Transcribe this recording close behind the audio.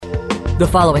The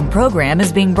following program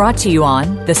is being brought to you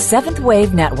on the Seventh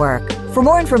Wave Network. For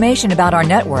more information about our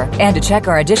network and to check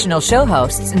our additional show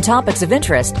hosts and topics of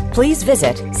interest, please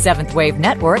visit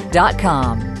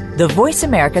seventhwavenetwork.com. The Voice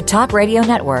America Talk Radio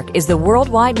Network is the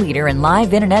worldwide leader in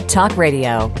live Internet talk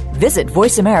radio. Visit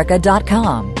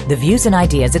voiceamerica.com. The views and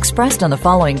ideas expressed on the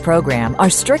following program are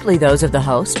strictly those of the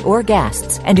host or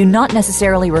guests and do not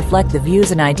necessarily reflect the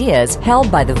views and ideas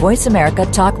held by the Voice America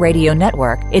Talk Radio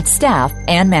Network, its staff,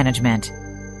 and management.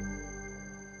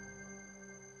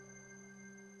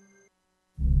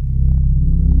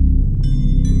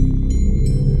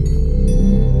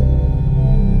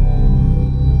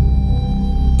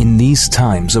 In these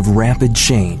times of rapid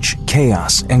change,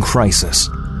 chaos, and crisis,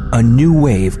 a new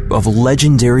wave of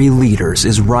legendary leaders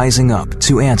is rising up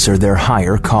to answer their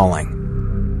higher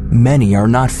calling. Many are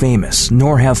not famous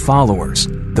nor have followers,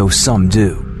 though some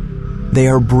do. They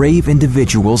are brave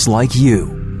individuals like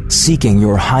you, seeking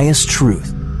your highest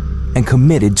truth and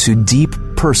committed to deep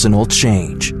personal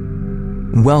change.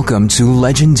 Welcome to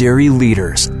Legendary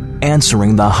Leaders,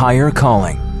 Answering the Higher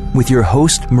Calling, with your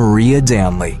host, Maria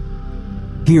Danley.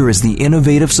 Here is the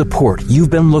innovative support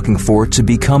you've been looking for to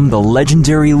become the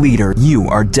legendary leader you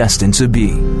are destined to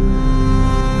be.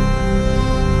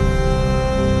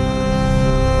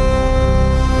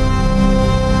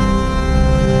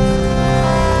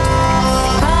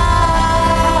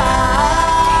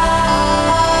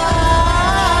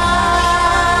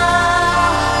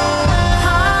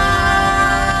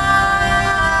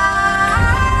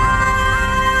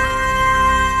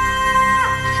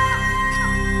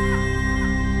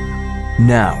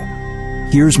 Now,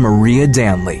 here's Maria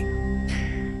Danley.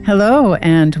 Hello,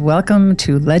 and welcome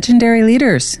to Legendary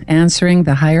Leaders, Answering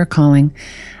the Higher Calling.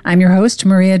 I'm your host,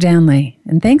 Maria Danley,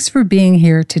 and thanks for being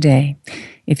here today.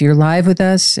 If you're live with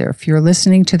us, or if you're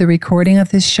listening to the recording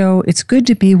of this show, it's good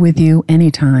to be with you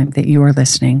anytime that you are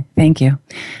listening. Thank you.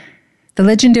 The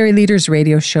Legendary Leaders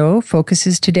radio show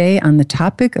focuses today on the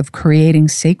topic of creating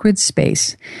sacred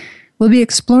space. We'll be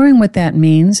exploring what that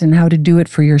means and how to do it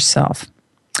for yourself.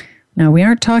 Now, we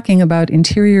aren't talking about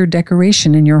interior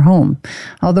decoration in your home,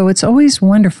 although it's always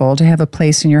wonderful to have a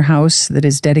place in your house that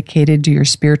is dedicated to your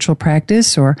spiritual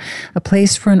practice or a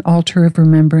place for an altar of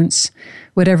remembrance,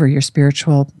 whatever your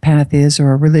spiritual path is,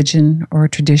 or a religion or a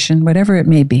tradition, whatever it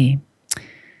may be.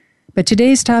 But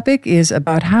today's topic is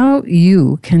about how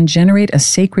you can generate a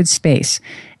sacred space,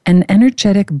 an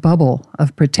energetic bubble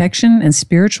of protection and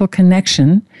spiritual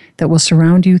connection that will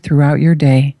surround you throughout your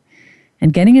day.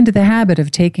 And getting into the habit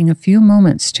of taking a few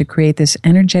moments to create this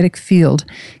energetic field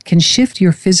can shift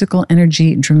your physical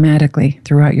energy dramatically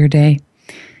throughout your day.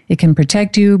 It can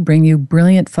protect you, bring you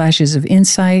brilliant flashes of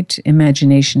insight,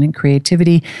 imagination, and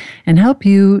creativity, and help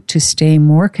you to stay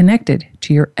more connected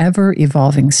to your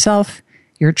ever-evolving self,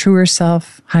 your truer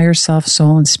self, higher self,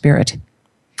 soul, and spirit.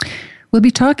 We'll be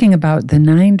talking about the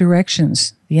 9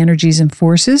 directions, the energies and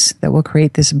forces that will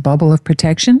create this bubble of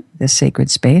protection, this sacred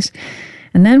space.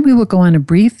 And then we will go on a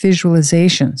brief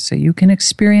visualization so you can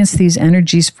experience these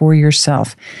energies for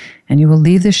yourself. And you will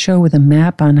leave the show with a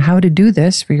map on how to do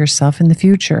this for yourself in the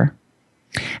future.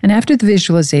 And after the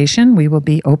visualization, we will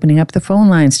be opening up the phone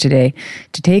lines today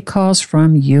to take calls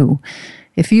from you.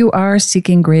 If you are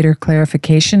seeking greater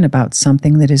clarification about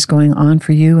something that is going on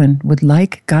for you and would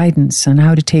like guidance on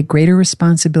how to take greater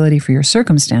responsibility for your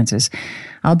circumstances,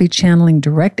 I'll be channeling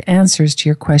direct answers to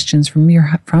your questions from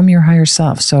your higher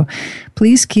self. So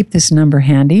please keep this number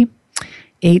handy,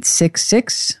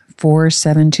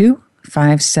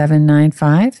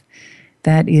 866-472-5795.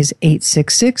 That is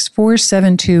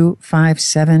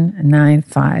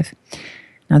 866-472-5795.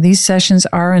 Now, these sessions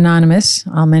are anonymous.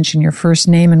 I'll mention your first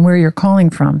name and where you're calling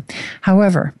from.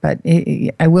 However,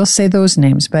 I will say those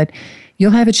names, but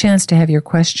you'll have a chance to have your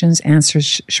questions answered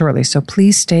shortly. So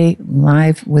please stay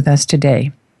live with us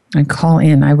today and call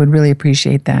in. I would really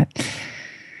appreciate that.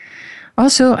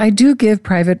 Also, I do give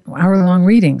private hour-long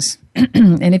readings.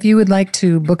 And if you would like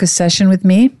to book a session with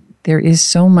me, there is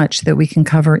so much that we can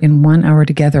cover in 1 hour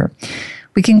together.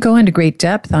 We can go into great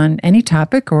depth on any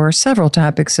topic or several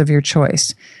topics of your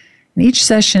choice. And each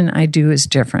session I do is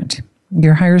different.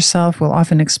 Your higher self will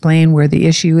often explain where the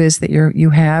issue is that you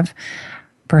have,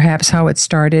 perhaps how it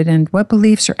started, and what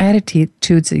beliefs or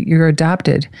attitudes that you're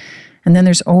adopted. And then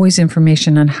there's always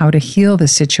information on how to heal the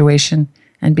situation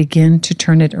and begin to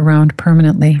turn it around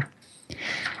permanently.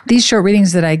 These short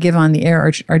readings that I give on the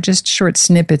air are just short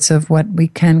snippets of what we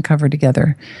can cover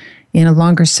together. In a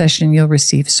longer session, you'll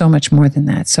receive so much more than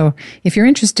that. So if you're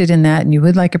interested in that and you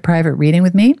would like a private reading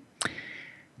with me,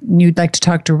 you'd like to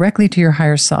talk directly to your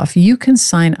higher self, you can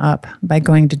sign up by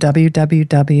going to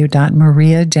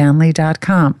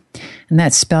www.mariadanley.com. And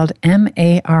that's spelled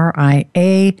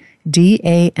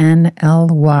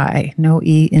MariaDanly, no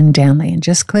E in Danley. And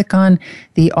just click on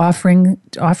the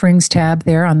offerings tab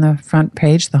there on the front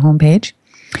page, the home page.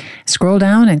 Scroll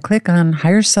down and click on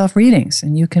Higher Self Readings,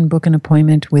 and you can book an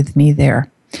appointment with me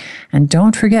there. And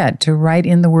don't forget to write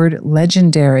in the word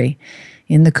legendary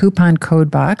in the coupon code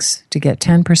box to get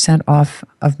 10% off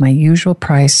of my usual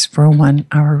price for a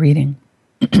 1-hour reading.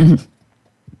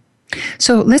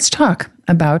 So let's talk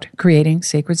about creating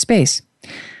sacred space.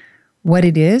 What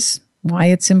it is, why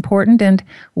it's important, and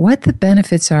what the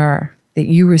benefits are that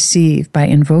you receive by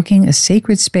invoking a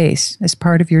sacred space as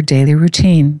part of your daily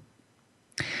routine.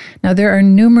 Now, there are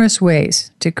numerous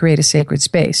ways to create a sacred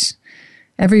space.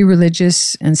 Every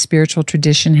religious and spiritual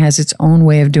tradition has its own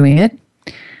way of doing it.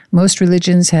 Most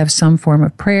religions have some form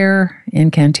of prayer,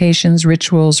 incantations,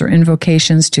 rituals, or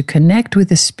invocations to connect with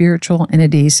the spiritual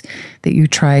entities that you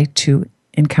try to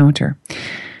encounter.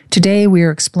 Today, we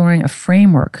are exploring a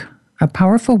framework, a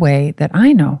powerful way that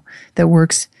I know that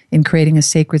works in creating a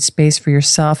sacred space for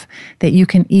yourself that you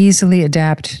can easily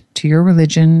adapt to your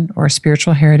religion or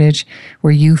spiritual heritage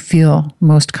where you feel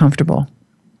most comfortable.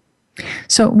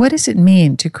 So, what does it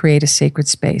mean to create a sacred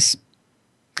space?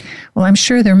 Well, I'm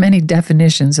sure there are many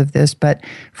definitions of this, but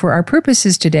for our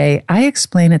purposes today, I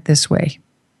explain it this way.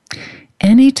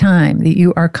 Any time that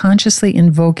you are consciously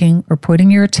invoking or putting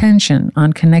your attention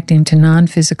on connecting to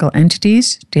non-physical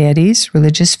entities, deities,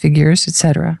 religious figures,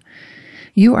 etc.,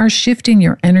 you are shifting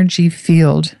your energy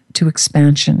field to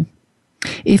expansion.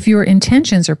 If your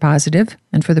intentions are positive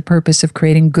and for the purpose of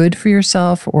creating good for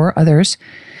yourself or others,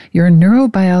 your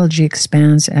neurobiology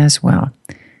expands as well.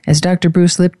 As Dr.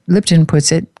 Bruce Lipton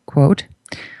puts it, quote,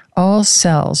 all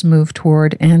cells move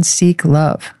toward and seek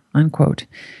love, unquote,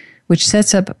 which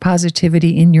sets up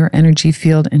positivity in your energy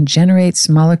field and generates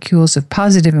molecules of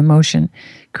positive emotion,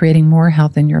 creating more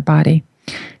health in your body.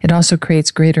 It also creates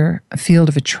greater field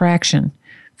of attraction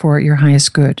for your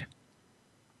highest good.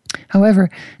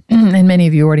 However, and many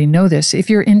of you already know this, if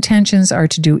your intentions are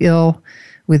to do ill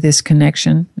with this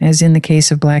connection, as in the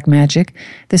case of black magic,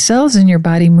 the cells in your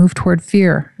body move toward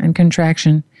fear and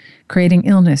contraction, creating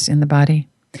illness in the body.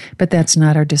 But that's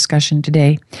not our discussion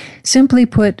today. Simply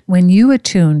put, when you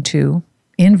attune to,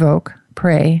 invoke,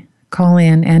 pray, call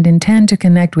in, and intend to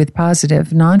connect with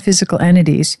positive, non-physical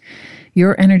entities,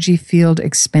 your energy field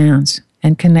expands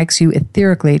and connects you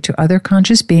etherically to other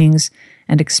conscious beings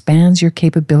and expands your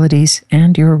capabilities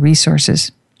and your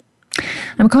resources.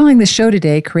 I'm calling the show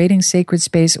today Creating Sacred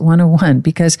Space 101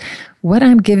 because what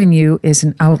I'm giving you is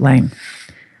an outline,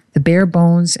 the bare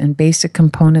bones and basic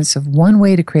components of one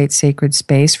way to create sacred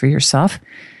space for yourself.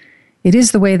 It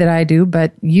is the way that I do,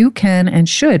 but you can and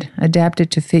should adapt it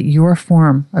to fit your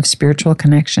form of spiritual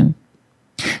connection.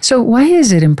 So why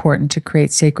is it important to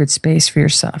create sacred space for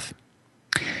yourself?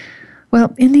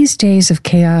 Well, in these days of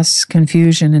chaos,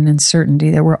 confusion, and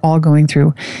uncertainty that we're all going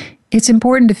through, it's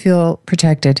important to feel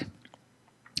protected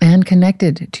and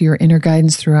connected to your inner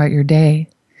guidance throughout your day.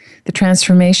 The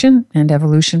transformation and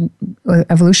evolution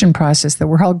process that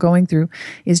we're all going through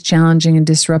is challenging and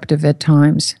disruptive at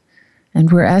times, and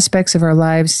where aspects of our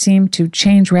lives seem to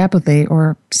change rapidly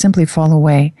or simply fall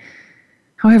away.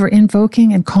 However,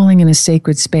 invoking and calling in a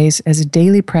sacred space as a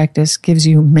daily practice gives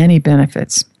you many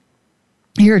benefits.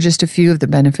 Here are just a few of the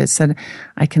benefits that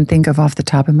I can think of off the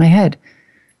top of my head.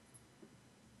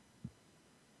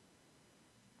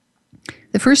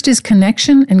 The first is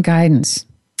connection and guidance.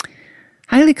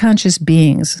 Highly conscious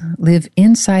beings live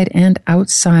inside and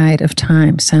outside of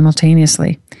time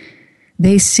simultaneously.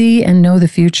 They see and know the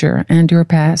future and your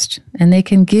past, and they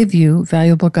can give you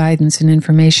valuable guidance and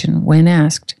information when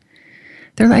asked.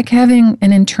 They're like having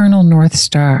an internal North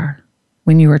Star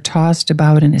when you are tossed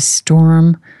about in a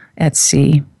storm at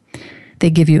sea. They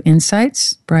give you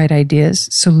insights, bright ideas,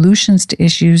 solutions to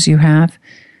issues you have.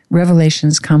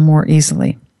 Revelations come more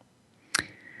easily.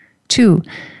 2,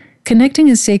 connecting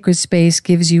in sacred space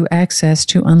gives you access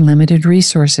to unlimited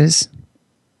resources.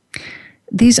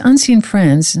 These unseen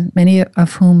friends, many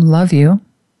of whom love you,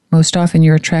 most often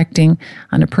you're attracting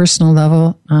on a personal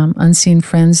level unseen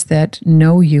friends that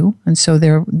know you, and so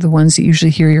they're the ones that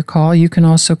usually hear your call. You can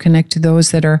also connect to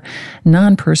those that are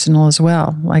non-personal as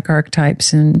well, like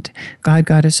archetypes and God,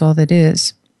 Goddess, all that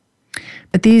is.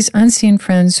 But these unseen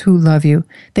friends who love you,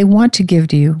 they want to give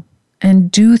to you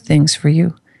and do things for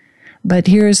you. But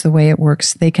here's the way it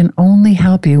works. They can only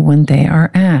help you when they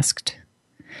are asked.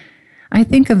 I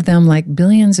think of them like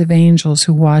billions of angels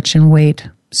who watch and wait,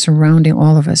 surrounding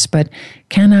all of us, but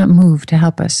cannot move to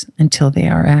help us until they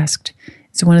are asked.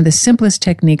 So one of the simplest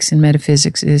techniques in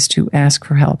metaphysics is to ask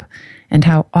for help, and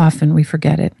how often we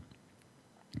forget it.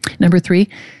 Number 3,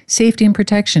 safety and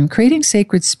protection. Creating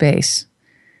sacred space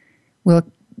will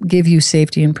give you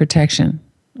safety and protection.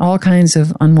 All kinds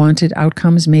of unwanted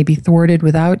outcomes may be thwarted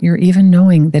without your even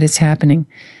knowing that it's happening.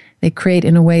 They create,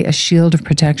 in a way, a shield of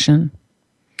protection.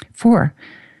 4,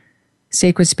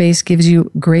 sacred space gives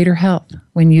you greater health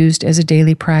when used as a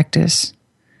daily practice.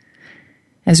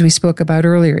 As we spoke about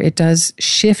earlier, it does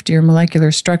shift your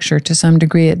molecular structure to some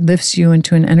degree. It lifts you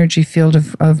into an energy field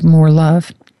of more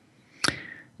love.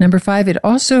 Number 5, it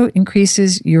also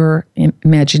increases your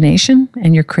imagination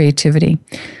and your creativity.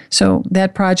 So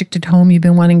that project at home you've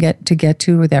been wanting to get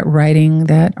to, or that writing,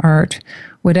 that art,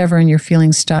 whatever, and you're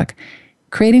feeling stuck,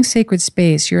 creating sacred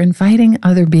space, you're inviting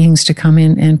other beings to come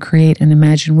in and create and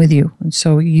imagine with you. And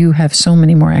so you have so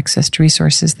many more access to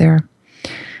resources there.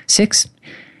 6,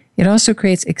 it also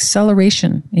creates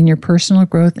acceleration in your personal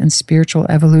growth and spiritual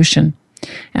evolution.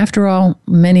 After all,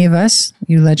 many of us,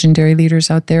 you legendary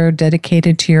leaders out there, are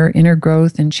dedicated to your inner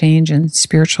growth and change and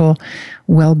spiritual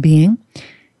well-being.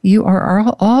 You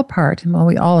are all part, well,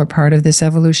 we all are part of this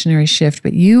evolutionary shift,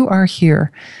 but you are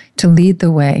here to lead the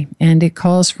way, and it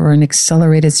calls for an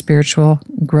accelerated spiritual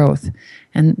growth.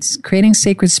 And creating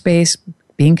sacred space,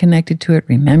 being connected to it,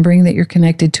 remembering that you're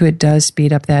connected to it, does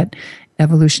speed up that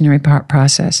evolutionary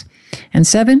process. And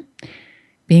 7,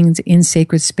 being in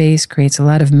sacred space creates a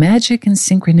lot of magic and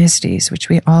synchronicities, which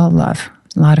we all love.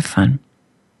 A lot of fun.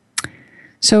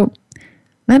 So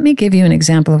let me give you an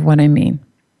example of what I mean.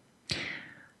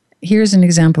 Here's an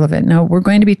example of it. Now, we're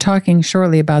going to be talking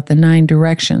shortly about the 9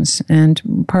 directions, and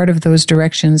part of those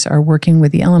directions are working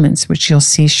with the elements, which you'll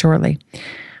see shortly.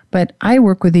 But I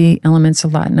work with the elements a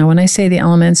lot. Now, when I say the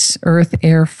elements, earth,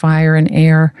 air, fire, and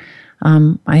air,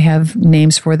 I have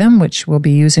names for them, which we'll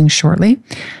be using shortly.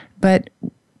 But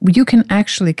you can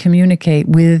actually communicate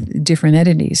with different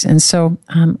entities. And so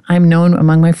I'm known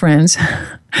among my friends,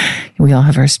 we all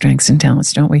have our strengths and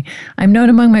talents, don't we? I'm known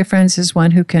among my friends as one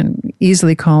who can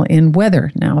easily call in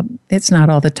weather. Now, it's not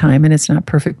all the time, and it's not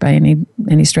perfect by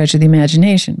any stretch of the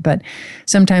imagination. But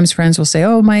sometimes friends will say,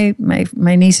 oh, my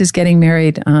niece is getting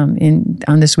married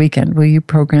on this weekend. Will you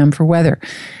program for weather?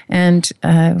 And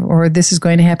or this is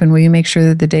going to happen. Will you make sure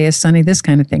that the day is sunny? This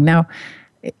kind of thing. Now,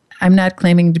 I'm not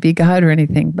claiming to be God or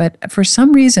anything, but for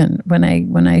some reason, when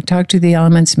I talk to the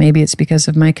elements, maybe it's because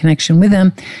of my connection with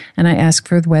them, and I ask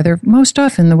for the weather, most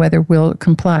often the weather will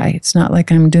comply. It's not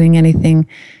like I'm doing anything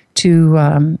too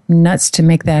nuts to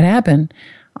make that happen.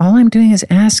 All I'm doing is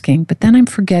asking, but then I'm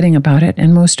forgetting about it,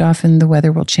 and most often the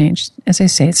weather will change. As I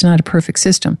say, it's not a perfect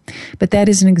system, but that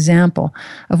is an example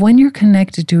of when you're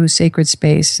connected to a sacred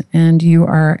space and you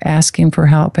are asking for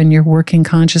help and you're working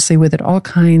consciously with it, all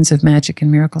kinds of magic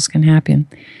and miracles can happen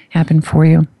for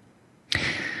you.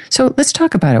 So let's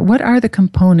talk about it. What are the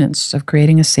components of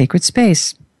creating a sacred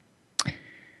space?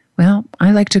 Well,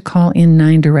 I like to call in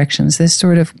 9 directions. This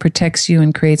sort of protects you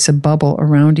and creates a bubble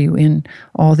around you in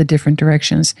all the different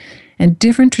directions. And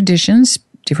different traditions,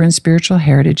 different spiritual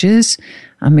heritages,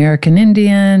 American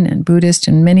Indian and Buddhist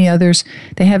and many others,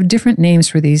 they have different names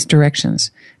for these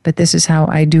directions. But this is how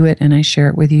I do it, and I share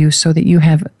it with you so that you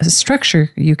have a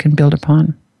structure you can build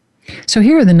upon. So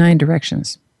here are the 9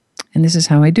 directions, and this is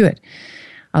how I do it.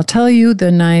 I'll tell you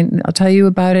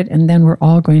about it, and then we're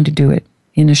all going to do it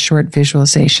in a short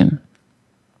visualization.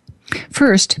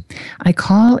 First, I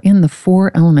call in the 4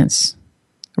 elements: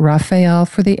 Raphael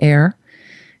for the air,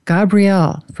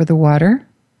 Gabriel for the water,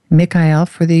 Michael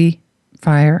for the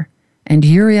fire, and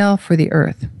Uriel for the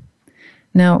earth.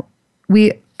 Now,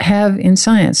 we have in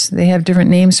science, they have different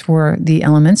names for the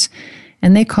elements,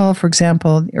 and they call, for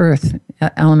example, the earth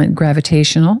element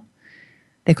gravitational.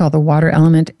 They call the water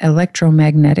element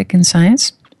electromagnetic in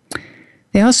science.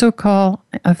 They also call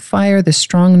a fire the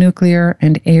strong nuclear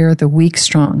and air the weak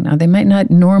strong. Now, they might not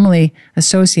normally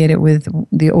associate it with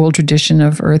the old tradition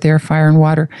of earth, air, fire, and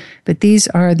water, but these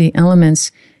are the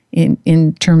elements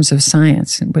in terms of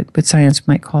science, what science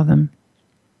might call them.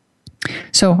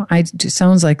 So it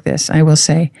sounds like this. I will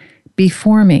say,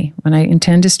 before me, when I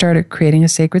intend to start creating a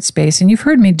sacred space, and you've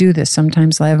heard me do this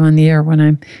sometimes live on the air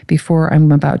before I'm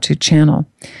about to channel,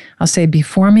 I'll say,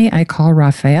 before me, I call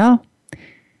Raphael.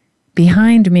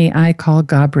 Behind me, I call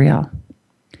Gabriel.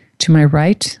 To my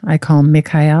right, I call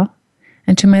Michael.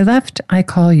 And to my left, I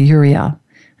call Uriel.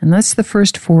 And that's the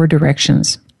first 4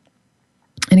 directions.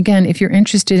 And again, if you're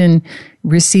interested in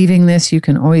receiving this, you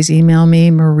can always email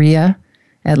me,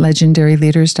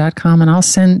 Maria@legendaryleaders.com, and I'll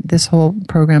send this whole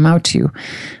program out to you.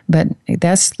 But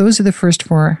those are the first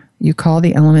 4. You call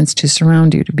the elements to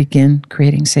surround you to begin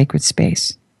creating sacred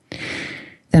space.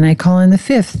 Then I call in the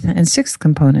fifth and sixth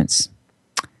components.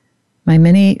 My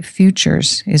many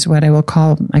futures is what I will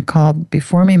call. I call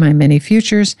before me my many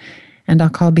futures, and I'll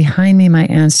call behind me my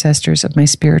ancestors of my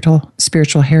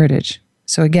spiritual heritage.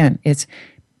 So again, it's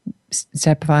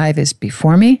step 5 is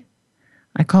before me.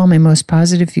 I call my most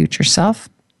positive future self,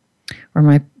 or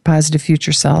my positive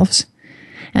future selves.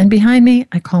 And behind me,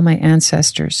 I call my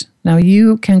ancestors. Now,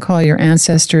 you can call your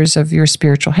ancestors of your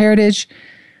spiritual heritage,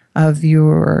 of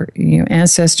your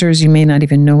ancestors. You may not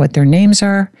even know what their names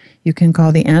are. You can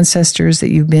call the ancestors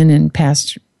that you've been in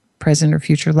past, present, or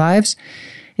future lives.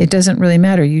 It doesn't really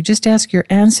matter. You just ask your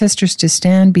ancestors to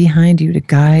stand behind you to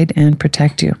guide and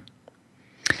protect you.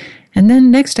 And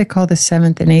then next I call the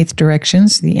 7th and 8th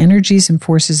directions, the energies and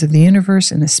forces of the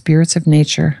universe and the spirits of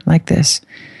nature, like this.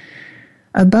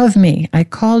 Above me, I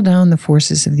call down the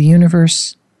forces of the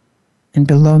universe, and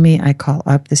below me, I call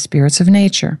up the spirits of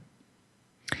nature.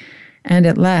 And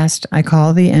at last, I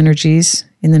call the energies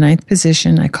in the 9th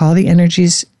position, I call the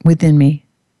energies within me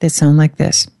that sound like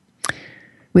this.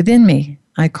 Within me,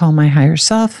 I call my higher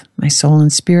self, my soul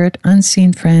and spirit,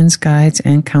 unseen friends, guides,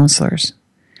 and counselors.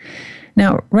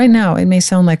 Now, right now, it may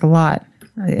sound like a lot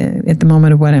at the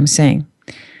moment of what I'm saying.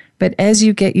 But as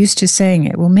you get used to saying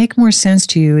it, will make more sense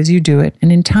to you as you do it.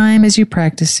 And in time, as you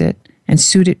practice it and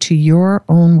suit it to your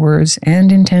own words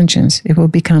and intentions, it will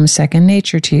become second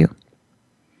nature to you.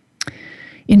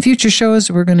 In future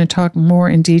shows, we're going to talk more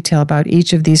in detail about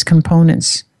each of these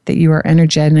components that you are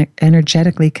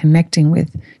energetically connecting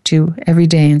with to every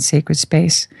day in sacred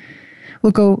space.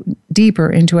 We'll go deeper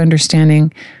into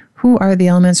understanding who are the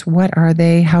elements, what are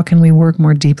they, how can we work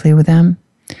more deeply with them.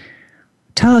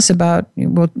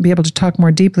 We'll be able to talk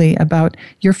more deeply about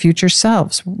your future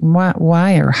selves,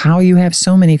 why or how you have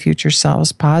so many future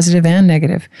selves, positive and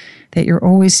negative, that you're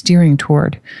always steering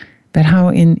toward. But how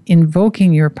in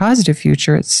invoking your positive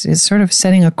future, it's sort of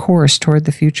setting a course toward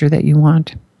the future that you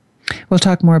want. We'll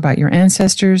talk more about your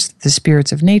ancestors, the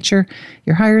spirits of nature,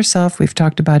 your higher self, we've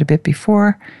talked about a bit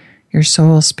before, your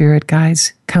soul, spirit,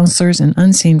 guides, counselors, and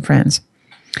unseen friends.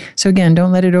 So again,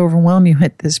 don't let it overwhelm you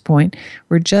at this point.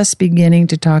 We're just beginning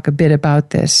to talk a bit about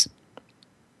this.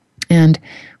 And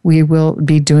we will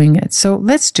be doing it. So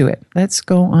let's do it. Let's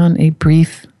go on a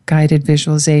brief guided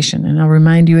visualization. And I'll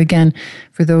remind you again,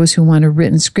 for those who want a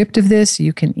written script of this,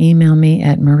 you can email me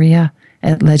at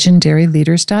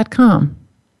maria@legendaryleaders.com.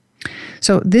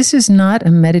 So this is not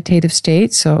a meditative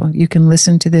state, so you can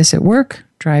listen to this at work,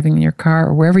 driving in your car,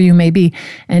 or wherever you may be,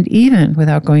 and even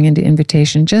without going into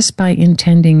invitation, just by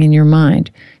intending in your mind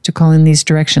to call in these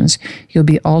directions, you'll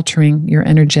be altering your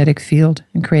energetic field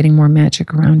and creating more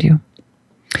magic around you.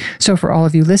 So for all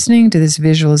of you listening to this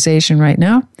visualization right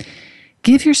now,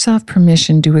 give yourself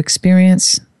permission to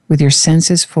experience with your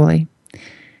senses fully.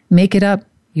 Make it up.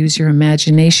 Use your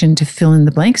imagination to fill in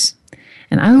the blanks.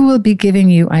 And I will be giving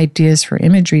you ideas for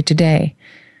imagery today.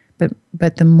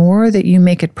 But the more that you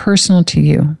make it personal to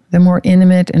you, the more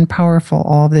intimate and powerful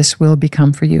all of this will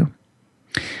become for you.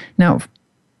 Now,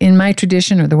 in my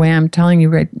tradition, or the way I'm telling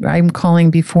you, I'm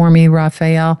calling before me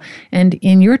Raphael. And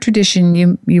in your tradition,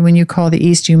 you when you call the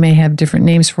East, you may have different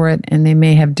names for it, and they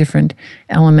may have different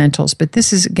elementals. But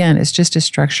this is, again, it's just a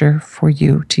structure for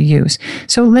you to use.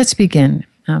 So let's begin.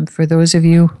 For those of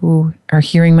you who are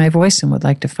hearing my voice and would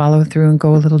like to follow through and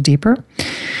go a little deeper,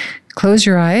 close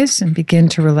your eyes and begin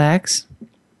to relax.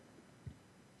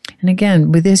 And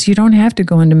again, with this, you don't have to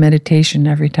go into meditation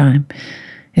every time.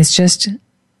 It's just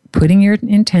putting your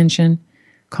intention,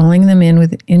 calling them in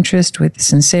with interest, with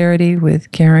sincerity,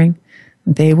 with caring.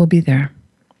 They will be there.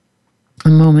 A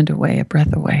moment away, a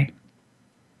breath away.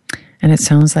 And it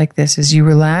sounds like this. As you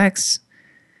relax,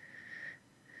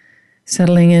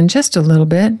 settling in just a little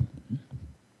bit,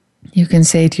 you can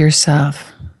say to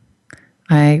yourself,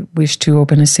 I wish to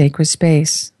open a sacred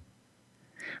space.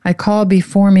 I call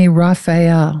before me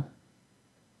Raphael.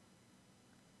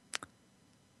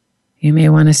 You may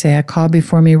want to say, I call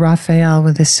before me Raphael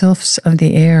with the sylphs of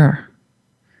the air.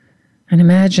 And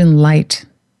imagine light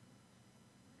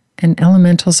and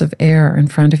elementals of air in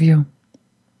front of you.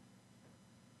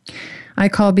 I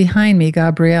call behind me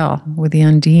Gabriel with the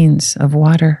undines of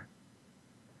water.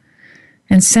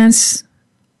 And sense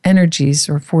energies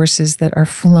or forces that are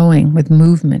flowing with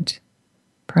movement,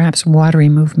 perhaps watery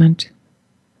movement.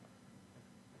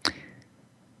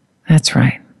 That's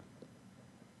right.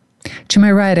 To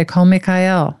my right, I call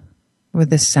Michael with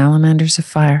the salamanders of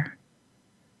fire.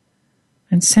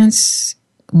 And sense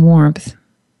warmth,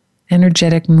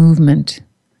 energetic movement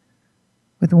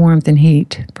with warmth and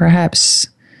heat, perhaps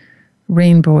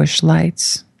rainbowish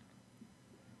lights.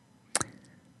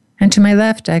 And to my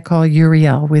left, I call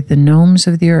Uriel with the gnomes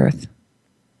of the earth.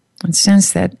 And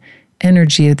sense that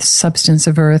energy of the substance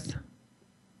of earth.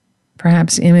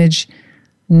 Perhaps image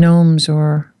gnomes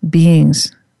or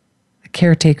beings, the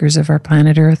caretakers of our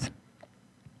planet Earth.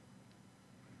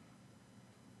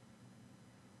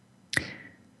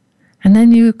 And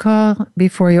then I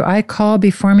call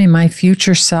before me my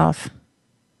future self.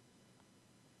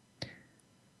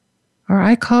 Or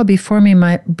I call before me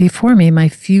my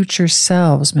future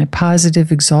selves, my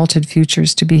positive, exalted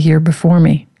futures to be here before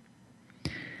me.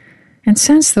 And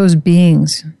sense those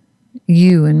beings,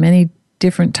 you in many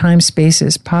different time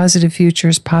spaces, positive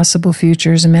futures, possible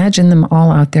futures, imagine them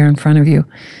all out there in front of you.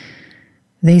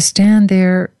 They stand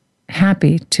there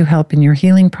happy to help in your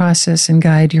healing process and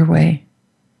guide your way.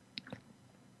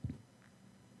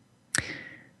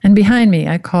 And behind me,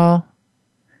 I call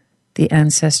the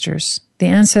ancestors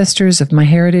of my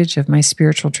heritage, of my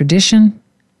spiritual tradition.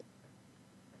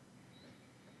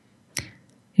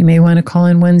 You may want to call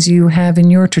in ones you have in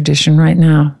your tradition right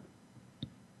now.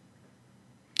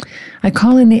 I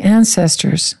call in the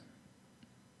ancestors.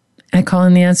 I call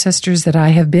in the ancestors that I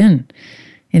have been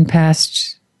in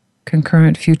past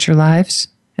concurrent future lives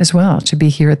as well to be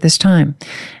here at this time,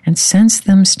 and sense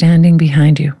them standing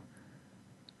behind you.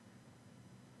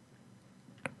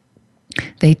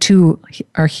 They too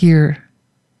are here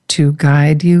to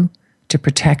guide you, to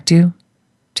protect you,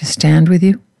 to stand with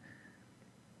you,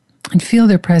 and feel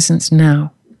their presence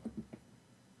now.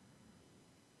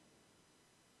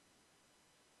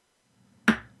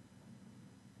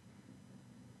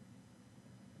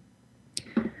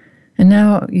 And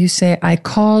now you say, I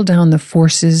call down the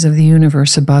forces of the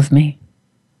universe above me.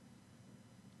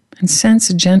 And sense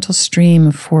a gentle stream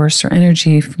of force or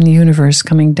energy from the universe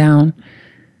coming down,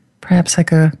 perhaps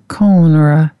like a cone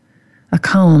or a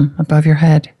column above your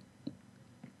head.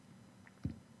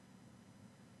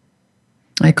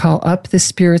 I call up the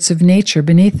spirits of nature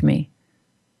beneath me.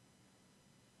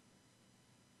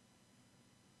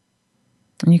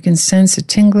 And you can sense a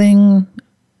tingling,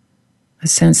 a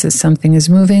sense that something is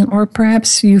moving, or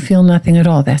perhaps you feel nothing at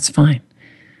all. That's fine.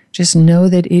 Just know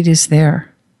that it is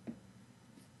there.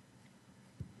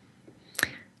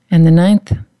 And the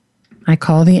ninth, I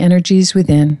call the energies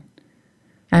within.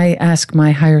 I ask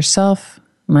my higher self,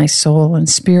 my soul and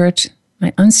spirit,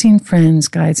 my unseen friends,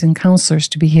 guides, and counselors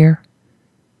to be here.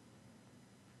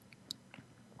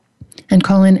 And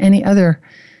call in any other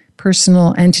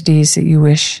personal entities that you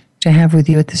wish to have with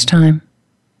you at this time.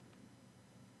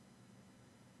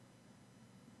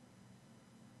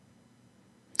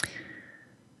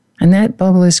 And that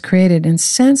bubble is created. And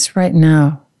sense right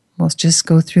now, we'll just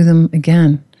go through them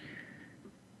again.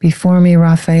 Before me,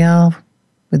 Raphael,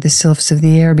 with the sylphs of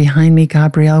the air. Behind me,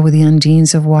 Gabriel, with the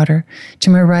undines of water. To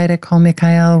my right, I call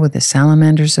Michael, with the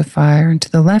salamanders of fire. And to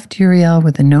the left, Uriel,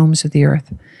 with the gnomes of the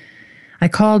earth. I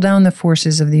call down the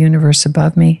forces of the universe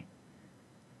above me.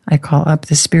 I call up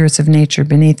the spirits of nature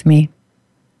beneath me.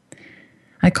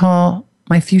 I call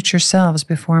my future selves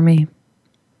before me.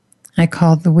 I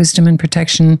call the wisdom and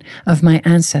protection of my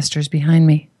ancestors behind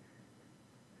me.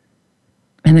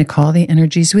 And I call the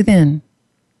energies within.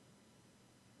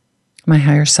 My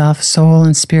higher self, soul,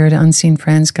 and spirit, unseen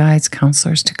friends, guides,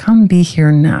 counselors, to come be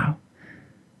here now.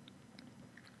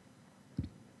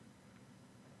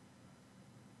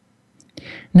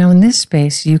 Now in this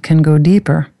space, you can go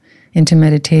deeper into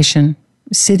meditation,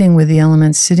 sitting with the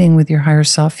elements, sitting with your higher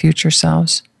self, future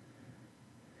selves.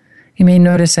 You may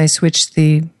notice I switched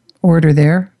the order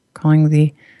there,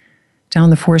 calling down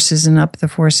the forces and up the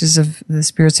forces of the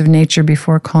spirits of nature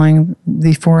before calling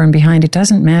before and behind. It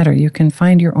doesn't matter. You can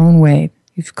find your own way.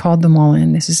 You've called them all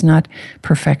in. This is not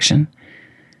perfection.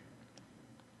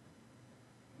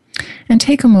 And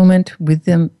take a moment with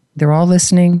them. They're all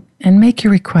listening, and make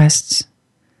your requests.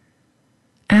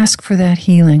 Ask for that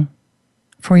healing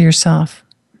for yourself,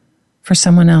 for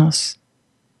someone else.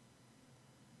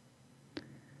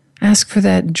 Ask for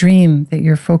that dream that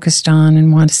you're focused on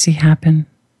and want to see happen.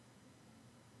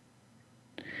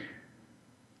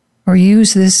 Or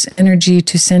use this energy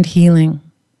to send healing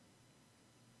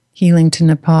to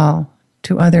Nepal,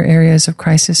 to other areas of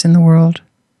crisis in the world.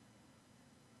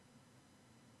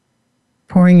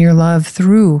 Pouring your love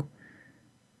through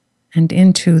and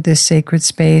into this sacred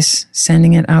space,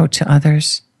 sending it out to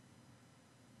others.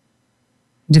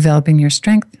 Developing your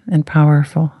strength and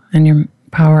your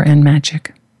power and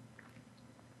magic.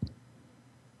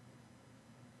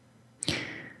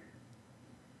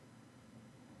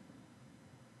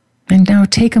 And now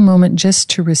take a moment just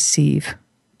to receive.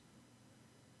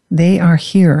 They are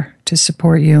here to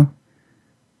support you,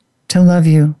 to love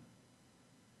you.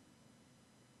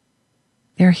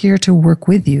 They're here to work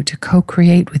with you, to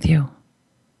co-create with you.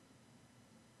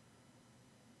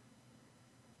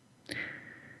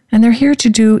 And they're here to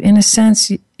do, in a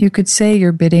sense, you could say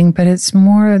your bidding, but it's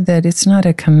more that it's not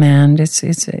a command. It's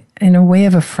in a way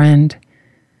of a friend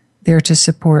there to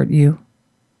support you.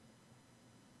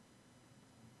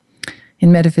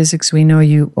 In metaphysics, we know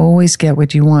you always get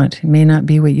what you want. It may not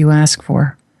be what you ask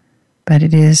for, but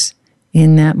it is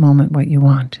in that moment what you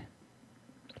want.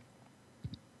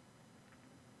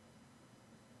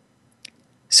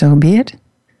 So be it,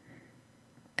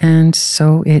 and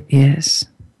so it is.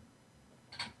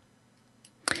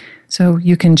 So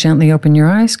you can gently open your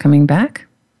eyes, coming back.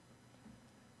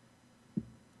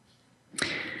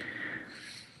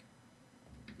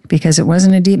 Because it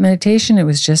wasn't a deep meditation, it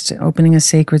was just opening a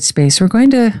sacred space. We're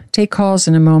going to take calls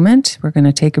in a moment. We're going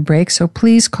to take a break, so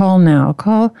please call now.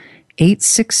 Call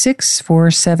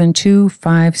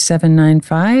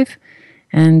 866-472-5795.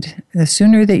 And the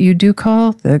sooner that you do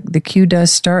call, the queue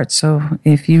does start. So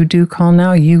if you do call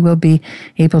now, you will be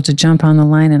able to jump on the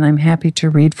line, and I'm happy to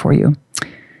read for you.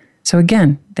 So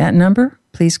again, that number,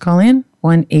 please call in,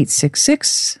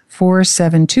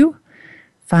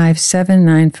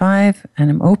 1-866-472-5795. And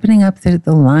I'm opening up the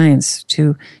lines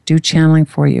to do channeling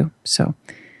for you. So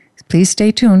please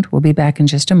stay tuned. We'll be back in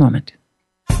just a moment.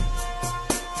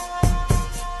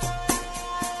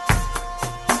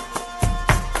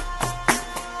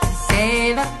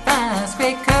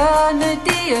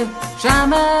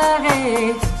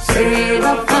 J'aimerais, c'est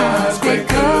la phrase que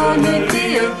connaît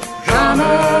dire,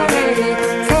 j'aimerais,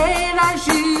 c'est la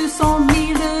juste en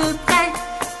mille près,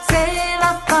 c'est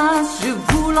la phrase je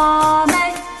vous l'en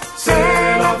mets,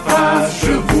 c'est la phrase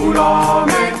je vous l'en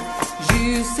mets,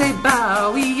 je sais pas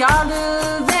oui à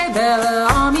lever belle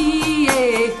amie,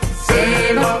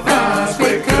 c'est la phrase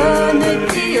que connaît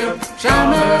dire,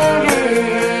 j'aimerais.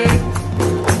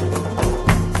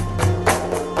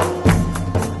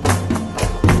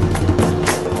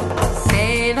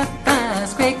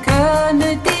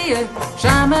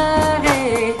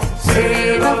 J'aimerais,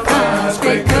 c'est la phrase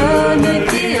que connaît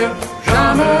dire,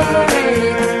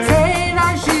 j'aimerais, c'est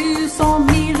la juste en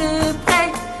mille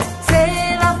près,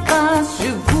 c'est la phrase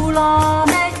je vous l'en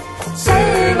mets,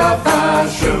 c'est la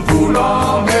phrase je vous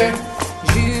l'en mets,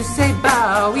 je sais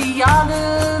pas oui à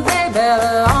lever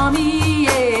belle amie,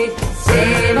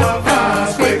 c'est la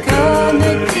phrase que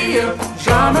connaît dire,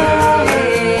 j'aimerais.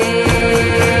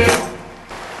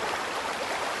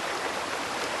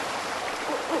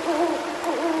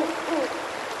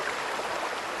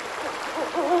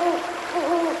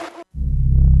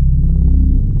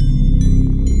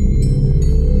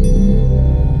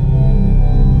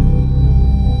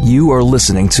 You are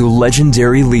listening to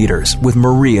Legendary Leaders with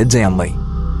Maria Danley.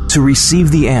 To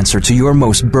receive the answer to your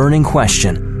most burning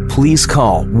question, please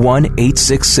call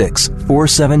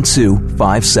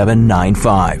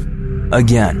 1-866-472-5795.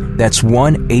 Again, that's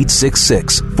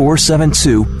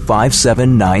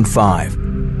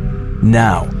 1-866-472-5795.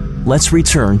 Now, let's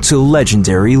return to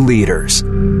Legendary Leaders.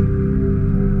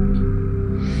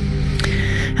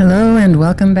 Hello and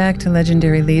welcome back to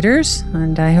Legendary Leaders,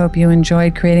 and I hope you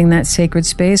enjoyed creating that sacred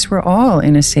space. We're all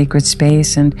in a sacred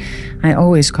space, and I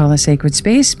always call a sacred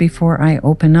space before I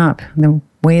open up. The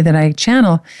way that I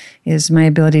channel is my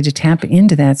ability to tap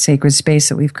into that sacred space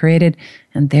that we've created,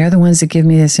 and they're the ones that give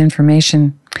me this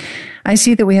information. I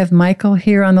see that we have Michael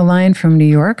here on the line from New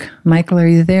York. Michael, are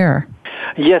you there?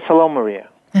 Yes, hello, Maria.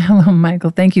 Hello,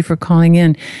 Michael. Thank you for calling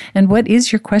in. And what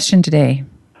is your question today?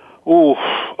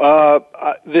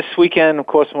 This weekend, of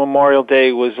course, Memorial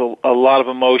Day was a lot of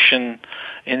emotion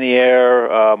in the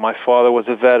air. My father was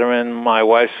a veteran. My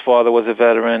wife's father was a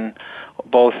veteran.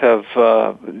 Both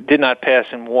did not pass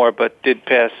in war, but did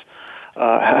pass,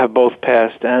 have both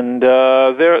passed. And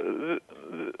their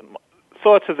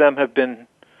thoughts of them have been,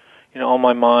 on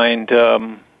my mind.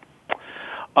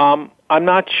 I'm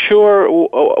not sure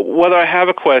whether I have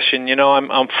a question.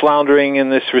 I'm floundering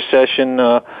in this recession.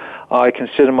 I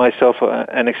consider myself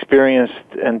an experienced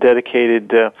and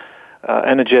dedicated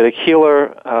energetic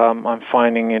healer. I'm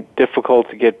finding it difficult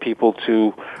to get people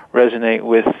to resonate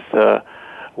with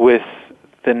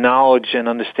the knowledge and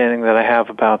understanding that I have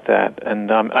about that.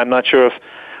 And I'm not sure if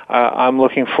I'm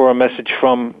looking for a message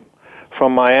from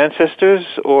my ancestors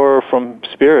or from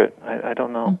spirit. I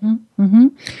don't know. Mm-hmm. Mm-hmm.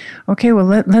 Okay, well,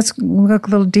 let's look a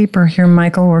little deeper here,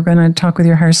 Michael. We're going to talk with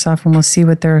your higher self, and we'll see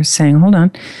what they're saying. Hold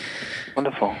on.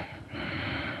 Wonderful.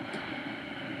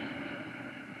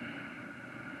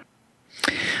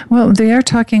 Well, they are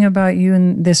talking about you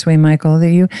in this way, Michael,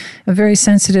 that you, a very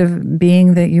sensitive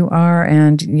being that you are,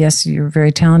 and yes, you're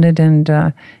very talented and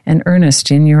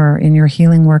earnest in your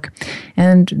healing work.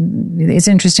 And it's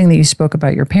interesting that you spoke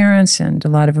about your parents and a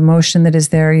lot of emotion that is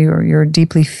there. You're a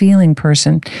deeply feeling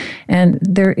person. And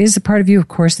there is a part of you, of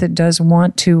course, that does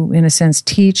want to, in a sense,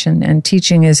 teach, and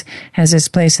teaching has its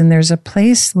place. And there's a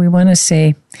place we want to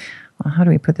say, well, how do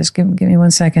we put this? Give me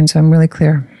 1 second so I'm really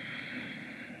clear.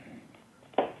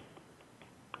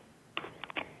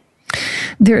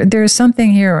 There's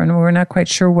something here, and we're not quite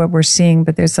sure what we're seeing,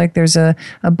 but there's a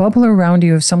bubble around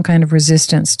you of some kind of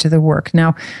resistance to the work.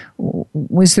 Now,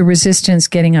 was the resistance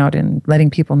getting out and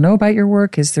letting people know about your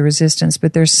work? Is the resistance,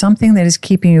 but there's something that is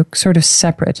keeping you sort of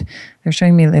separate. They're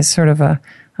showing me this sort of I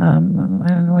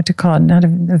don't know what to call it, not a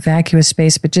vacuous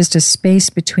space, but just a space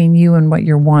between you and what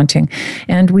you're wanting.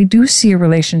 And we do see a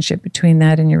relationship between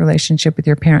that and your relationship with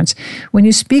your parents. When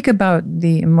you speak about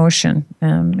the emotion,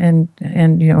 and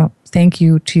thank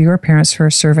you to your parents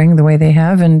for serving the way they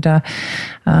have. And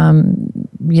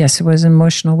yes, it was an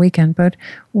emotional weekend. But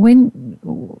when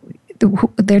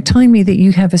they're telling me that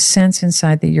you have a sense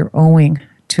inside that you're owing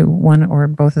to one or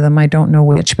both of them, I don't know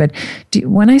which. But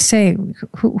when I say,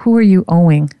 who are you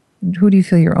owing? Who do you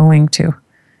feel you're owing to?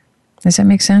 Does that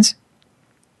make sense?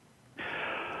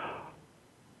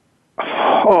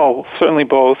 Oh, certainly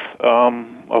both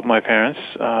of my parents.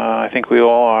 I think we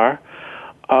all are.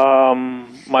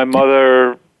 My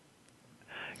mother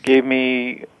gave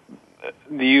me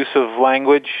the use of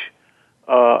language,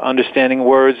 understanding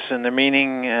words and their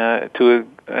meaning to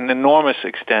an enormous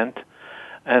extent.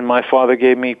 And my father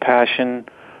gave me passion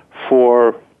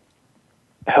for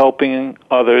helping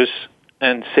others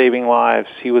and saving lives.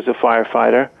 He was a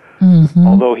firefighter. Mm-hmm.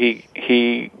 Although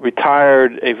he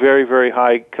retired a very, very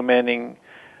high commanding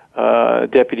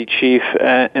deputy chief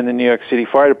in the New York City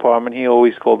Fire Department, he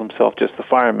always called himself just a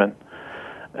fireman.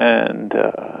 And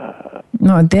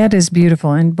no, that is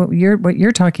beautiful. And what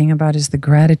you're talking about is the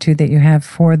gratitude that you have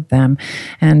for them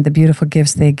and the beautiful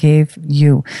gifts they gave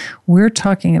you. We're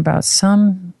talking about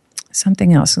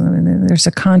something else. There's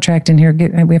a contract in here.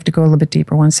 We have to go a little bit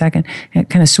deeper. 1 second. And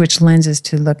kind of switch lenses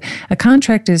to look. A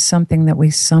contract is something that we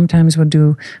sometimes will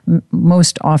do,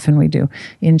 most often we do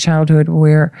in childhood,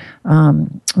 where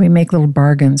we make little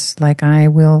bargains. Like I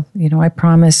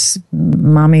promise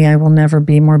Mommy I will never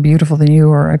be more beautiful than you,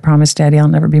 or I promise Daddy I'll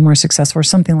never be more successful, or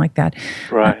something like that.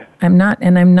 Right. I'm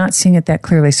not seeing it that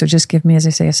clearly. So just give me, as I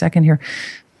say, a second here.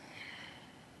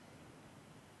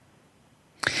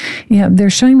 Yeah, they're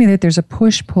showing me that there's a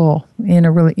push-pull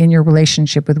in your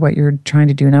relationship with what you're trying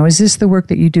to do. Now, is this the work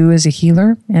that you do as a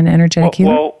healer, an energetic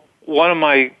healer? Well, one of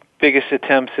my biggest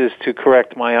attempts is to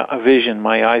correct my vision,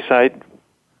 my eyesight.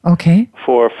 Okay.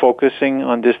 For focusing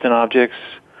on distant objects,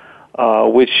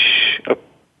 which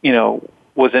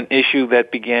was an issue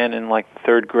that began in like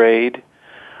third grade.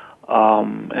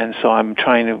 And so I'm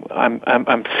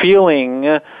feeling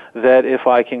that if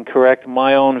I can correct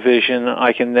my own vision,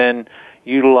 I can then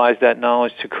utilize that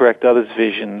knowledge to correct others'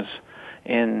 visions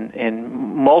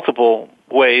in multiple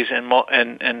ways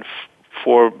and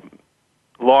for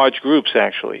large groups,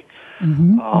 actually.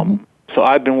 Mm-hmm. So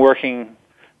I've been working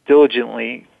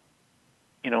diligently,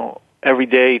 every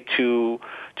day to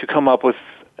come up with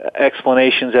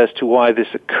explanations as to why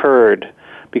this occurred.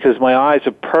 Because my eyes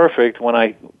are perfect. When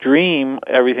I dream,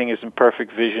 everything is in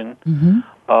perfect vision. Mm-hmm.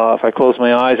 If I close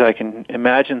my eyes, I can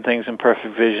imagine things in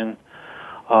perfect vision.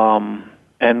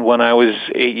 And when I was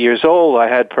 8 years old, I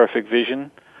had perfect vision,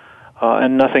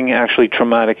 and nothing actually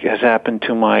traumatic has happened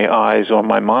to my eyes or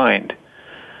my mind.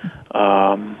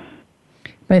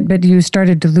 But you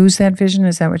started to lose that vision?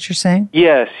 Is that what you're saying?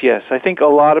 Yes. I think a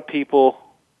lot of people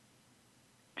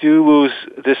do lose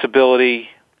this ability.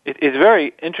 It's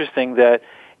very interesting that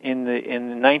in the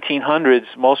 1900s,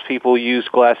 most people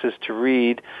used glasses to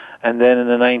read, and then in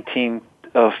the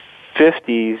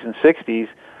 1950s and 60s,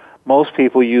 most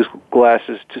people used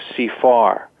glasses to see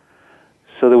far.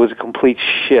 So there was a complete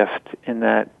shift in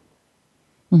that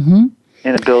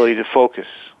inability to focus.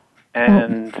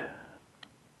 And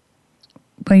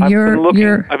I've been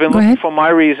looking for my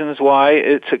reasons why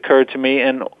it's occurred to me,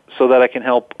 and so that I can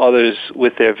help others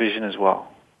with their vision as well.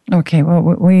 Okay, well,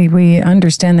 we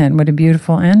understand that, and what a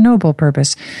beautiful and noble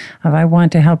purpose of I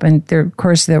want to help. And there, of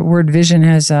course, the word vision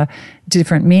has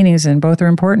different meanings, and both are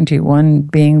important to you. One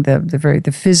being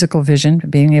the physical vision,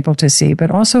 being able to see,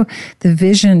 but also the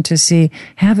vision to see,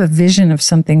 have a vision of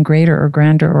something greater or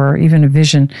grander, or even a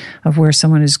vision of where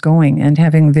someone is going. And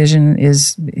having vision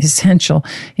is essential,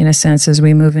 in a sense, as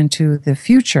we move into the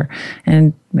future.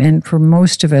 And for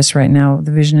most of us right now,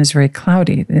 the vision is very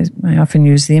cloudy. I often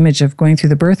use the image of going through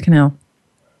the birth canal.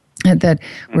 And that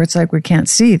where it's like we can't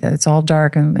see, that it's all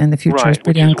dark and the future is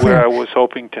pretty unclear. unclear. Where I was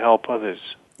hoping to help others.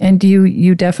 And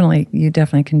you definitely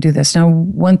can do this. Now,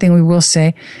 one thing we will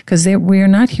say, because we are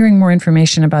not hearing more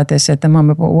information about this at the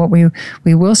moment, but what we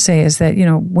will say is that,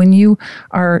 when you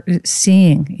are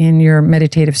seeing in your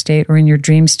meditative state or in your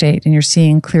dream state and you're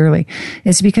seeing clearly,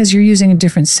 it's because you're using a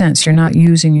different sense. You're not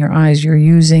using your eyes, you're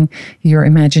using your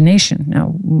imagination.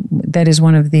 Now, that is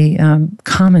one of the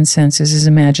common senses is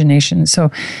imagination. So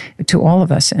to all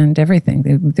of us and everything,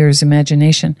 there's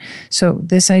imagination. So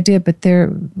this idea, but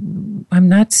I'm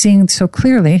not seeing so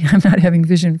clearly, I'm not having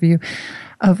vision for you,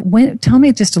 of when. Tell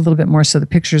me just a little bit more so the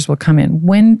pictures will come in.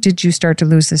 When did you start to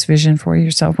lose this vision for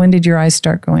yourself? When did your eyes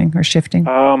start going or shifting?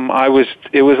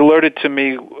 It was alerted to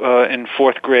me in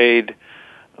fourth grade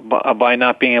by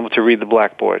not being able to read the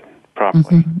blackboard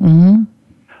properly.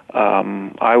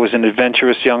 I was an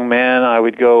adventurous young man. I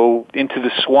would go into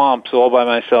the swamps all by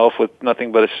myself with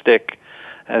nothing but a stick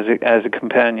as a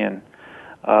companion.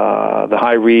 The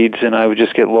high reeds, and I would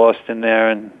just get lost in there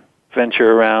and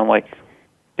venture around like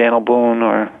Daniel Boone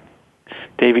or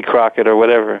Davy Crockett or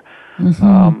whatever. That's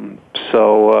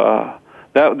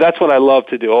what I love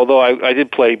to do. Although I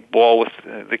did play ball with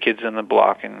the kids in the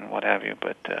block and what have you,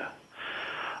 but.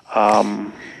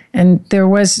 And there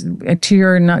was, to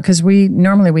your, because we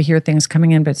hear things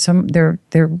coming in, but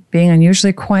they're being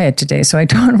unusually quiet today, so I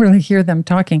don't really hear them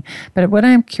talking. But what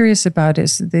I'm curious about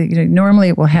is normally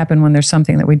it will happen when there's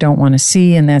something that we don't want to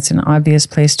see, and that's an obvious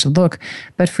place to look.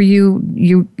 But for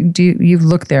you've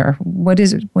looked there. What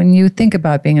is it when you think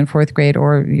about being in fourth grade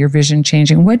or your vision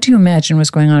changing? What do you imagine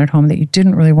was going on at home that you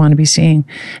didn't really want to be seeing?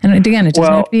 And again, it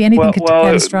doesn't have to be anything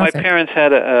catastrophic. My parents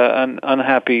had an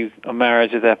unhappy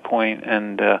marriage at that point,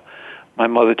 and my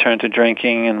mother turned to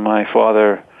drinking, and my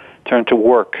father turned to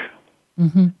work.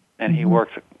 And he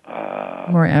worked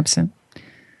more absent.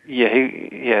 Yeah,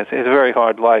 it's a very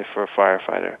hard life for a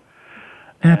firefighter.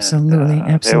 Absolutely, and,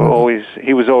 absolutely.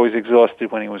 He was always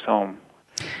exhausted when he was home.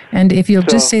 And if you'll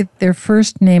just say their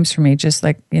first names for me, just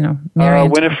like Mary.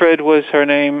 Winifred was her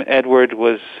name. Edward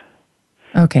was.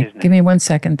 Okay, give me 1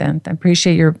 second then. I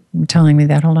appreciate your telling me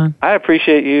that. Hold on. I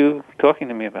appreciate you talking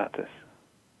to me about this.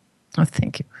 Oh,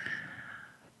 thank you.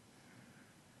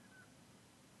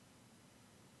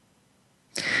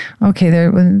 Okay,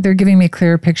 they're giving me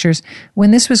clearer pictures.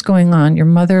 When this was going on, your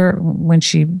mother, when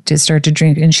she did start to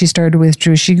drink and she started to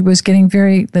withdraw, she was getting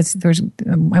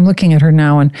I'm looking at her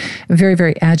now in a very,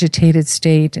 very agitated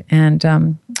state. And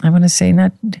I want to say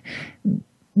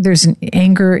there's an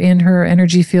anger in her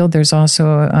energy field. There's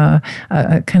also a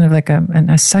kind of like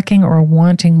a sucking or a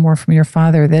wanting more from your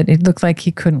father that it looked like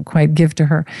he couldn't quite give to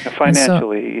her.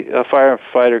 Financially, a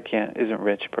firefighter isn't a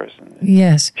rich person.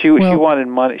 Yes. She wanted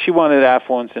money. She wanted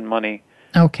affluence and money.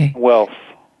 Okay. Wealth.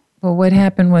 Well, what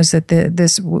happened was that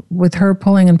with her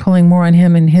pulling more on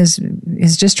him, and his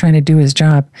just trying to do his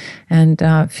job, and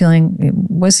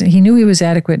he knew he was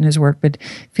adequate in his work, but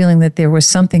feeling that there was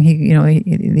something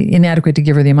inadequate to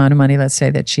give her the amount of money, let's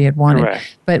say, that she had wanted.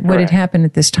 Correct. But what had happened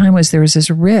at this time was there was this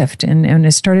rift, and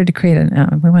it started to create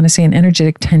an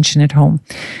energetic tension at home.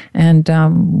 And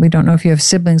we don't know if you have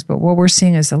siblings, but what we're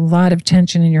seeing is a lot of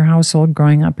tension in your household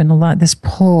growing up, and this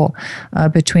pull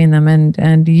between them,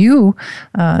 and you.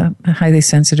 A highly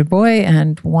sensitive boy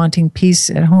and wanting peace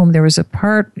at home, there was a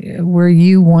part where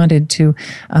you wanted to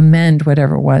amend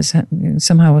whatever it was,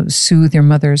 somehow soothe your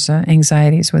mother's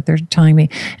anxieties, what they're telling me.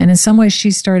 And in some ways,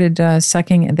 she started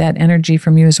sucking that energy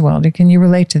from you as well. Can you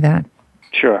relate to that?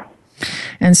 Sure.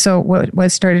 And so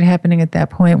what started happening at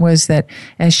that point was that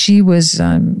as she was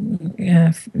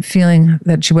feeling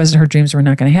that her dreams were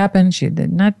not going to happen,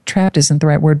 not trapped isn't the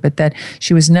right word, but that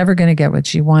she was never going to get what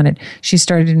she wanted, she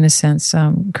started, in a sense,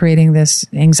 creating this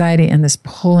anxiety and this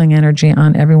pulling energy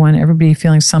on everybody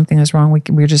feeling something is wrong.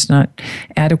 We're just not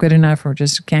adequate enough, or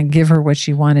just can't give her what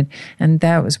she wanted. And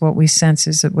that was what we sense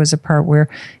it was a part where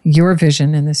your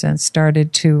vision, in the sense,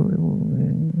 started to,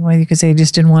 well, you could say,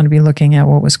 just didn't want to be looking at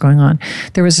what was going on.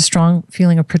 There was a strong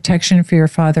feeling of protection for your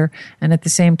father, and at the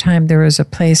same time, there was a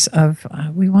place of,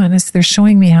 they're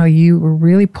showing me how you were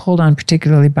really pulled on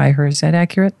particularly by her. Is that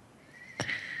accurate?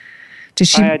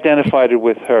 I identified it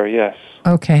with her, yes.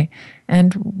 Okay.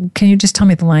 And can you just tell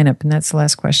me the lineup? And that's the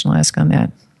last question I'll ask on that.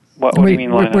 What do you mean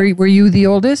lineup? Were you the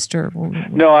oldest? Or?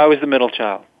 No, I was the middle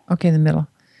child. Okay, the middle.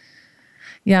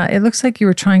 Yeah, it looks like you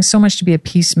were trying so much to be a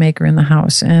peacemaker in the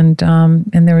house, and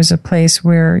there was a place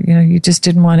where you just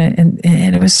didn't want to, and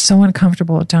it was so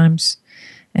uncomfortable at times.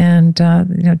 and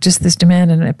just this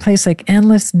demand and a place like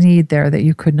endless need there that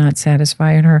you could not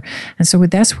satisfy in her. And so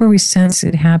that's where we sense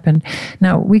it happened.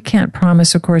 Now, we can't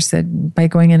promise, of course, that by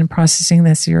going in and processing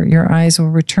this, your eyes will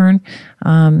return,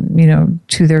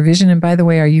 to their vision. And by the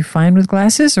way, are you fine with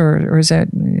glasses, or is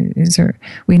there?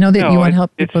 We know that you want to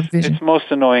help people with vision. It's most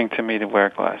annoying to me to wear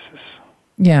glasses.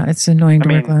 Yeah, it's annoying to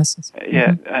wear glasses.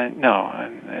 Yeah, mm-hmm.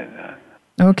 No.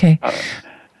 Okay.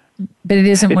 But it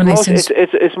isn't one of these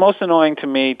things. It's most annoying to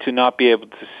me to not be able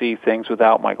to see things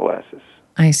without my glasses.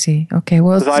 I see. Okay.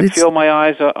 Well, because I feel my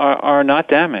eyes are not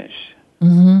damaged.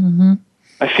 Mm-hmm, mm-hmm.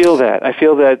 I feel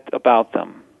that about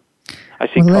them. I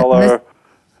see color.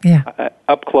 Yeah.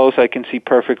 Up close, I can see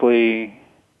perfectly.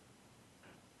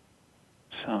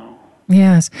 So.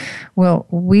 Yes. Well,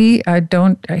 we're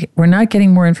not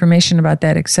getting more information about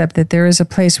that, except that there is a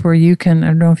place where you can, I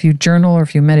don't know if you journal or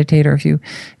if you meditate or if you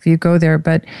go there,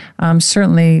 but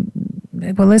certainly,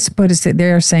 well, let's put it,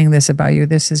 they are saying this about you.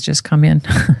 This has just come in.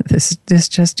 this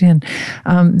just in.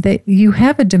 That you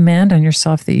have a demand on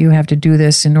yourself that you have to do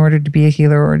this in order to be a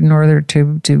healer, or in order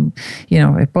to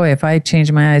if I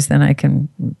change my eyes, then I can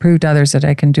prove to others that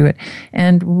I can do it.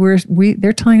 And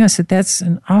they're telling us that that's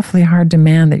an awfully hard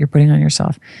demand that you're putting on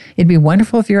yourself. It'd be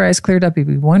wonderful if your eyes cleared up. It'd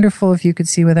be wonderful if you could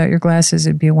see without your glasses.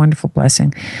 It'd be a wonderful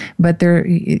blessing. But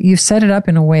you've set it up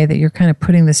in a way that you're kind of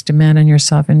putting this demand on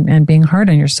yourself and being hard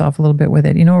on yourself a little bit with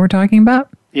it. You know what we're talking about?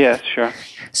 Yes, sure.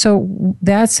 So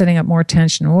that's setting up more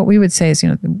tension. What we would say is,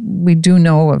 we do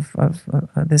know of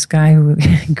this guy who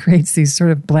creates these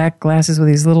sort of black glasses with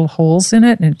these little holes in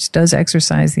it, and it does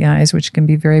exercise the eyes, which can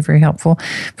be very, very helpful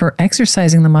for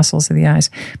exercising the muscles of the eyes.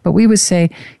 But we would say,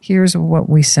 here's what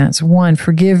we sense. One,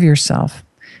 forgive yourself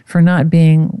for not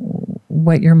being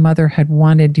what your mother had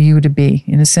wanted you to be.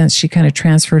 In a sense, she kind of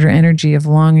transferred her energy of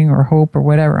longing or hope or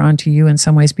whatever onto you in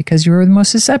some ways because you were the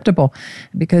most susceptible,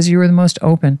 because you were the most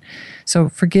open. So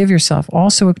forgive yourself.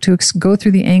 Also, to go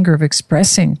through the anger of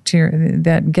expressing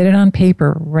that, get it on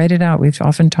paper, write it out. We've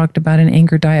often talked about an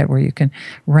anger diet where you can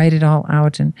write it all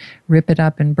out and rip it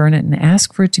up and burn it and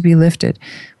ask for it to be lifted.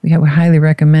 We highly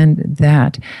recommend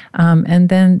that. And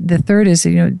then the third is,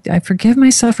 I forgive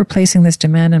myself for placing this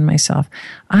demand on myself.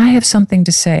 I have something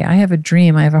to say. I have a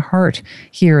dream. I have a heart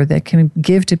here that can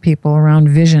give to people around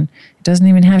vision. It doesn't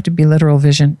even have to be literal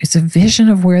vision. It's a vision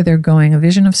of where they're going, a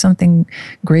vision of something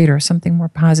greater, something more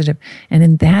positive. And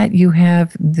in that, you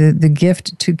have the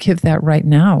gift to give that right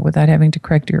now without having to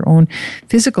correct your own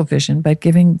physical vision, but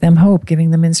giving them hope, giving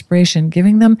them inspiration,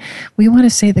 giving them, we want to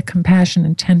say, the compassion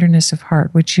and tenderness of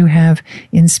heart, which you have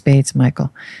in spades,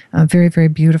 Michael. Very, very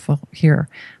beautiful here.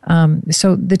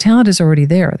 So the talent is already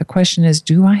there. The question is,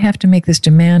 do I have to make this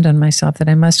demand on myself that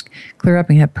I must clear up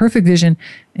and have perfect vision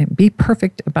and be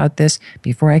perfect about this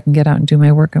before I can get out and do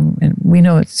my work? And we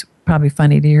know it's probably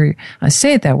funny to hear us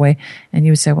say it that way. And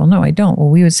you would say, well, no, I don't. Well,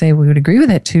 we would say we would agree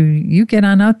with it too. You get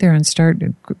on out there and start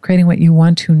creating what you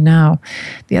want to now.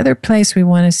 The other place we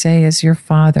want to say is your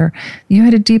father. You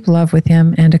had a deep love with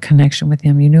him and a connection with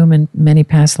him. You knew him in many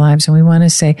past lives. And we want to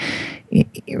say,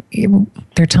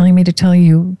 they're telling me to tell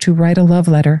you to write a love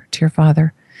letter to your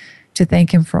father, to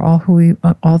thank him for all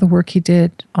the work he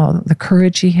did, all the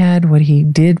courage he had, what he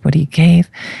did, what he gave.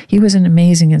 He was an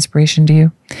amazing inspiration to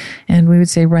you. And we would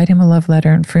say, write him a love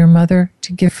letter. And for your mother,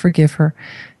 to forgive her.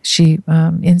 She,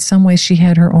 in some ways, she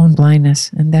had her own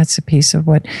blindness. And that's a piece of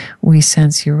what we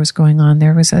sense here was going on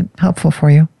there. Was that helpful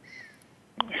for you?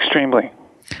 Extremely.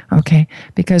 Okay,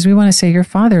 because we want to say your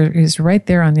father is right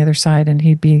there on the other side, and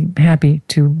he'd be happy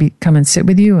to come and sit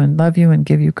with you and love you and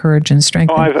give you courage and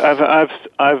strength. Oh,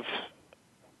 I've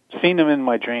seen him in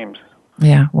my dreams.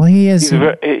 Yeah, well, he is.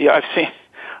 I've seen.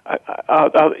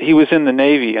 He was in the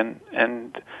Navy,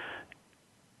 and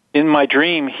in my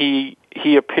dream, he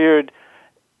appeared.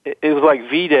 It was like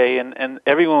V-Day, and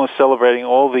everyone was celebrating.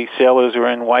 All the sailors were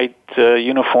in white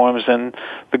uniforms, and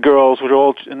the girls were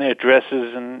all in their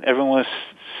dresses, and everyone was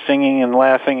singing and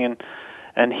laughing,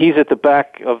 and he's at the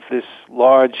back of this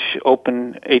large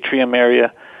open atrium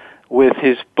area with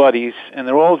his buddies, and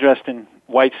they're all dressed in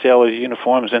white sailors'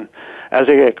 uniforms. And as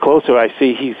I get closer, I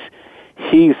see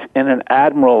he's in an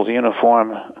admiral's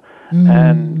uniform,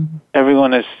 and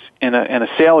everyone is in a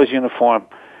sailor's uniform,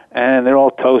 and they're all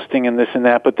toasting and this and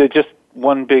that, but they're just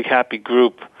one big happy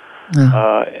group.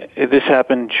 This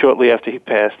happened shortly after he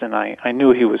passed, and I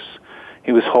knew he was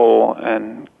whole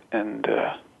and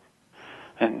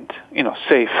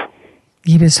safe.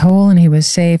 He was whole and he was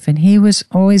safe, and he was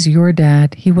always your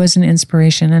dad. He was an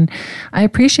inspiration. And I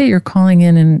appreciate your calling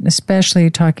in, and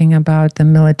especially talking about the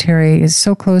military is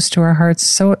so close to our hearts,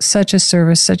 such a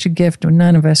service, such a gift.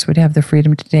 None of us would have the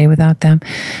freedom today without them.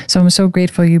 So I'm so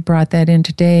grateful you brought that in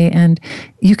today. And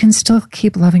you can still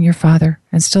keep loving your father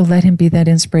and still let him be that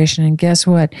inspiration. And guess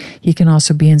what? He can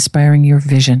also be inspiring your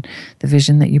vision, the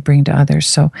vision that you bring to others.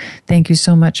 So thank you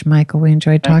so much, Michael. We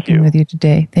enjoyed talking with you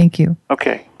today. Thank you.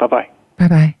 Okay. Bye-bye.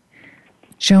 Bye-bye.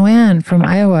 Joanne from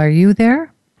Iowa, are you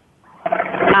there?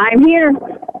 I'm here.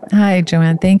 Hi,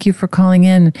 Joanne. Thank you for calling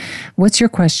in. What's your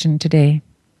question today?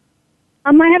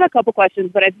 I have a couple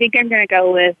questions, but I think I'm going to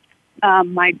go with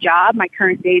my job, my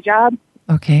current day job.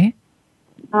 Okay.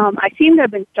 I seem to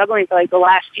have been struggling for like the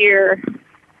last year,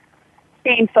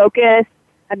 staying focused.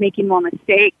 I'm making more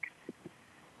mistakes.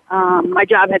 My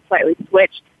job had slightly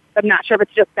switched. I'm not sure if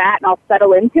it's just that and I'll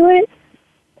settle into it,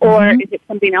 or is it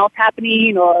something else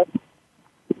happening, or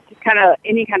just kind of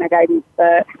any kind of guidance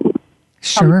that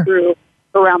comes through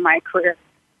around my career.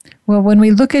 Well, when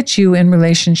we look at you in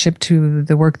relationship to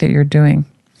the work that you're doing,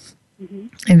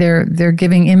 and they're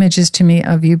giving images to me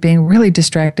of you being really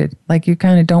distracted, like you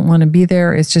kind of don't want to be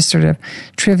there. It's just sort of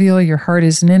trivial. Your heart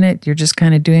isn't in it. You're just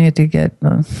kind of doing it to get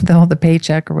the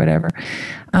paycheck or whatever.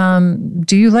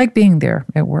 Do you like being there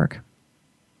at work?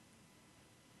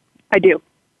 I do.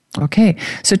 Okay,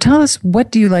 so tell us,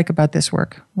 what do you like about this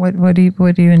work? What are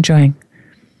you enjoying?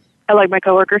 I like my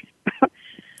coworkers. You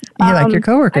like your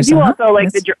coworkers? I do also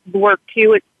like the work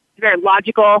too. It's very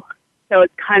logical, so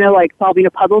it's kind of like solving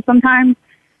a puzzle sometimes.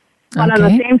 But on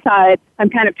the same side, I'm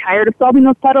kind of tired of solving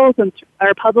those puzzles.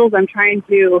 I'm trying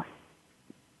to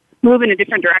move in a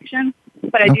different direction,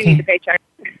 but I do need the paycheck.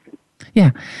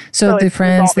 Yeah. So the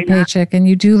friends, the paycheck, and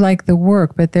you do like the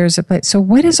work, but there's a place. So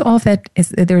what is all that?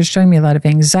 They're showing me a lot of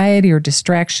anxiety or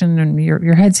distraction, and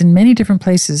your head's in many different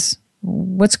places.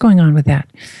 What's going on with that?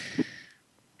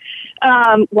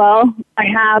 Well, I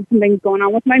have some things going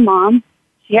on with my mom.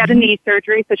 She had a knee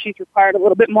surgery, so she's required a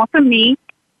little bit more from me.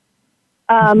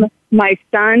 My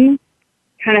son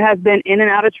kind of has been in and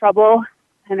out of trouble,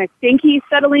 and I think he's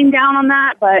settling down on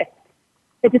that, but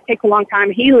it just takes a long time.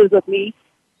 He lives with me.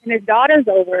 And his daughter's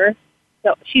over,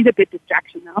 so she's a good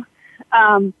distraction,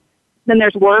 though. Then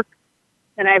there's work,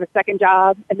 then I have a second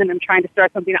job, and then I'm trying to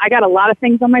start something. I got a lot of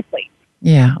things on my plate.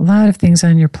 Yeah, a lot of things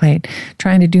on your plate,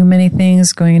 trying to do many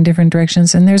things, going in different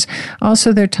directions. And there's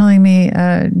also, they're telling me,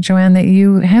 Joanne, that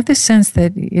you have this sense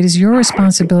that it is your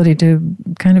responsibility to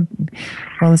kind of,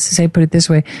 well, let's say, put it this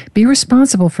way, be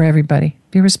responsible for everybody.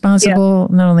 Be responsible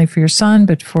not only for your son,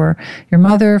 but for your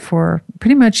mother, for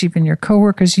pretty much even your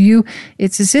coworkers.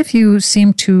 It's as if you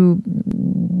seem to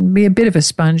be a bit of a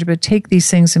sponge, but take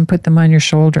these things and put them on your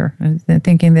shoulder, and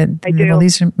thinking that, well,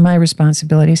 these are my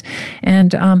responsibilities.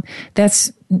 And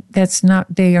that's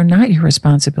not, they are not your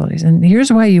responsibilities. And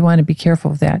here's why you want to be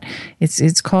careful of that.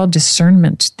 It's called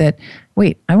discernment, that,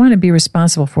 wait, I want to be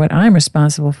responsible for what I'm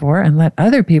responsible for, and let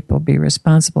other people be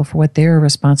responsible for what they're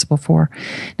responsible for.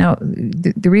 Now,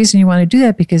 the reason you want to do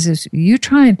that, because if you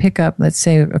try and pick up, let's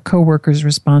say, a coworker's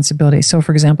responsibility. So,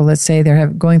 for example, let's say they're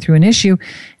going through an issue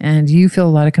and you feel a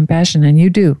lot of compassion, and you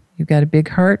do. You've got a big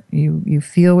heart. You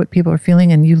feel what people are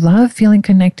feeling, and you love feeling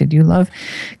connected. You love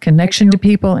connection to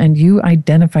people, and you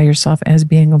identify yourself as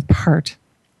being a part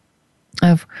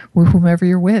of whomever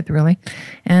you're with, really.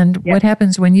 And what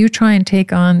happens when you try and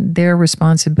take on their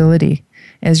responsibility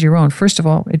as your own? First of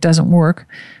all, it doesn't work.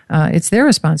 It's their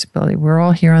responsibility. We're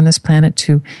all here on this planet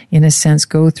to, in a sense,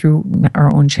 go through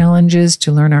our own challenges,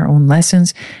 to learn our own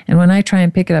lessons. And when I try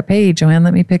and pick it up, hey, Joanne,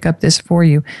 let me pick up this for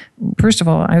you. First of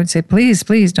all, I would say, please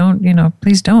don't,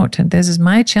 please don't. And this is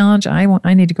my challenge.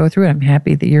 I need to go through it. I'm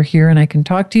happy that you're here and I can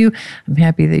talk to you. I'm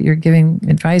happy that you're giving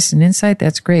advice and insight.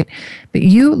 That's great. But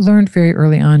you learned very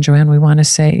early on, Joanne, we want to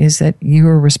say, is that you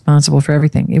are responsible for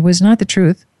everything. It was not the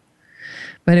truth,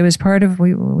 but it was part of,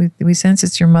 we sense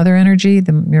it's your mother energy,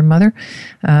 your mother,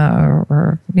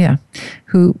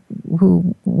 who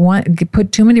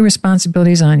put too many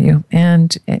responsibilities on you,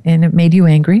 and it made you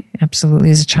angry,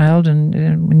 absolutely, as a child,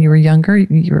 and when you were younger,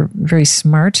 you were very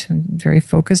smart, very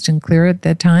focused and clear at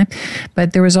that time,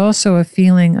 but there was also a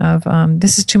feeling of,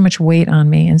 this is too much weight on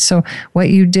me, and so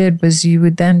what you did was you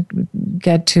would then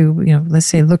get to, let's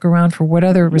say, look around for what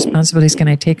other responsibilities can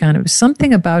I take on. It was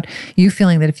something about you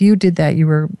feeling that if you did that,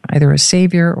 you were either a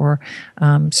savior or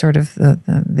sort of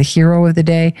the hero of the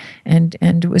day, and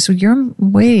it was your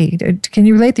way. Can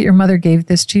you relate that your mother gave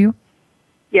this to you?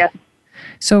 Yes.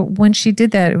 So when she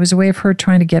did that, it was a way of her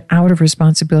trying to get out of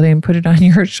responsibility and put it on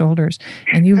your shoulders.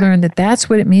 And you learned that that's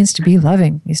what it means to be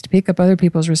loving, is to pick up other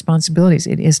people's responsibilities.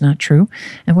 It is not true.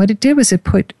 And what it did was it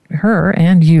put her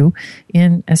and you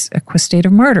in a state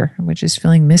of martyr, which is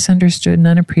feeling misunderstood and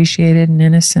unappreciated and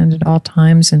innocent at all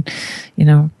times. And,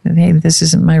 hey, this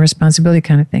isn't my responsibility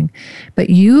kind of thing. But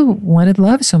you wanted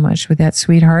love so much with that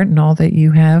sweetheart and all that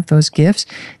you have, those gifts,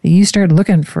 that you started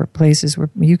looking for places where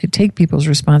you could take people's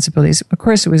responsibilities. Of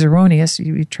course, it was erroneous.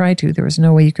 You tried to. There was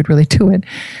no way you could really do it.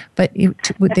 But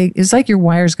it's like your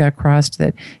wires got crossed,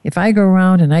 that if I go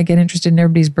around and I get interested in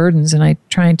everybody's burdens and I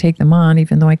try and take them on,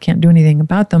 even though I can't do anything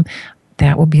about them,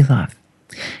 that will be love.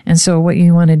 And so what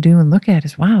you want to do and look at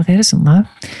is, wow, that isn't love.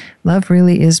 Love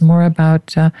really is more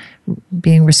about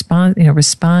being responding,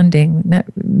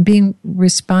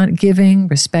 giving,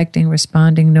 respecting,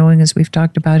 responding, knowing, as we've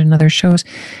talked about in other shows.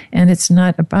 And it's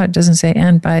not about, it doesn't say,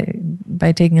 and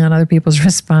by taking on other people's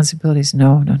responsibilities.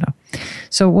 No.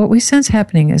 So what we sense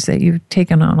happening is that you've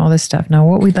taken on all this stuff. Now,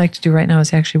 what we'd like to do right now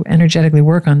is actually energetically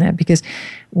work on that, because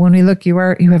when we look, you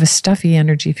have a stuffy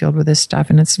energy field with this stuff,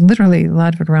 and it's literally a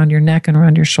lot of it around your neck and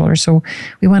around your shoulders. So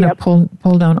we want to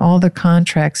pull down all the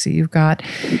contracts that you've got,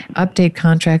 update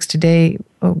contracts today.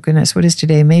 Oh goodness, what is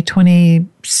today? May 26th,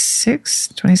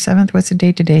 27th? What's the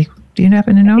date today? Do you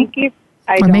happen to know?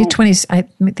 May 20. I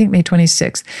think May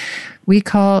 26th. We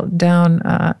call down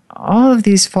all of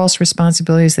these false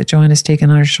responsibilities that Joanne has taken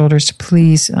on her shoulders to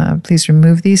please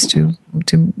remove these, to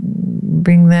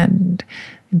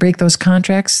break those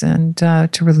contracts and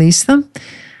to release them.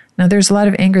 Now, there's a lot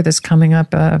of anger that's coming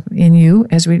up in you,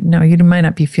 as we know. You might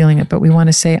not be feeling it, but we want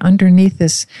to say underneath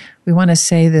this, we want to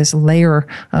say this layer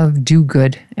of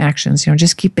do-good actions.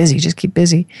 Just keep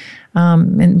busy.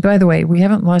 And by the way, we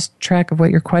haven't lost track of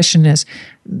what your question is.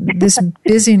 This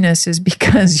busyness is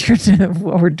because you're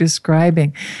what we're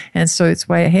describing. And so it's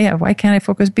why can't I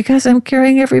focus? Because I'm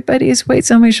carrying everybody's weights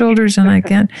on my shoulders, and I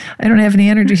don't have any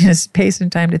energy and space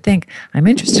and time to think. I'm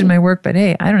interested in my work, but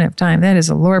hey, I don't have time. That is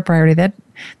a lower priority.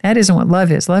 That isn't what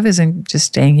love is. Love isn't just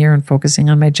staying here and focusing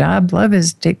on my job. Love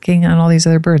is taking on all these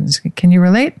other burdens. Can you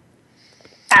relate?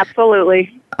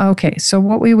 Absolutely. Okay, so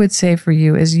what we would say for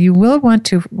you is you will want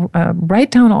to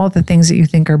write down all the things that you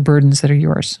think are burdens that are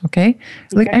yours, okay?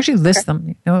 Actually list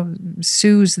them.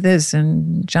 Sue's this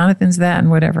and Jonathan's that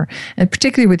and whatever. And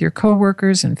particularly with your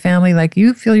coworkers and family, like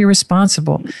you feel you're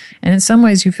responsible. And in some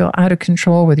ways you feel out of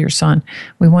control with your son.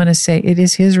 We want to say it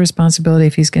is his responsibility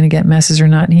if he's going to get messes or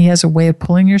not. And he has a way of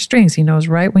pulling your strings. He knows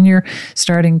right when you're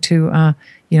starting to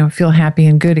feel happy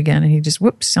and good again. And he just,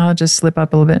 I'll just slip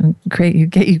up a little bit and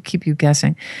keep you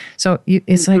guessing. So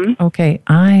it's like, okay,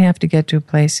 I have to get to a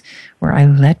place where I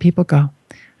let people go.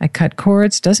 I cut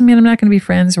cords. Doesn't mean I'm not going to be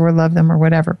friends or love them or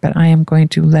whatever, but I am going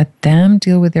to let them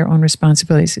deal with their own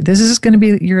responsibilities. This is going to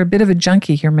be, you're a bit of a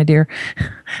junkie here, my dear.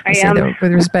 I say that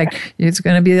with respect. It's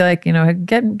going to be like,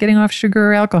 getting off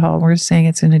sugar or alcohol. We're saying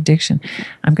it's an addiction.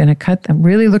 I'm going to cut them,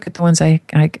 really look at the ones I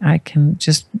can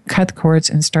just cut the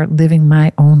cords and start living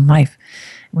my own life.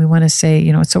 We want to say,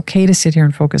 it's okay to sit here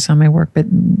and focus on my work, but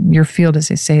your field, as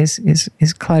they say,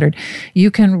 is cluttered. You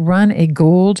can run a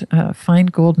fine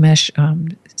gold mesh,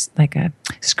 like a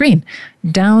screen,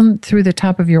 down through the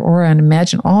top of your aura, and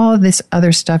imagine all this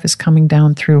other stuff is coming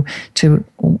down through to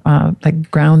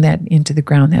ground that into the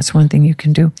ground. That's one thing you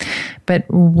can do. But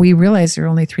we realize there are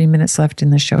only 3 minutes left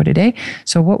in the show today.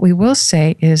 So what we will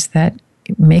say is that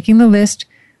making the list,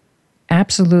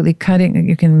 absolutely cutting.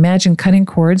 You can imagine cutting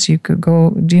cords. You could go,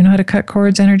 do you know how to cut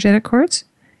cords, energetic cords?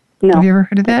 No. Have you ever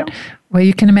heard of that? Well,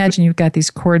 you can imagine you've got these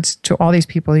cords to all these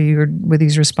people you're with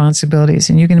these responsibilities.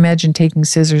 And you can imagine taking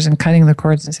scissors and cutting the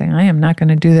cords and saying, I am not going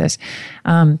to do this.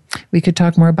 We could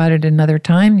talk more about it another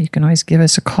time. You can always give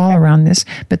us a call around this.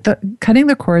 But cutting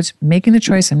the cords, making the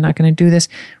choice, I'm not going to do this,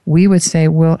 we would say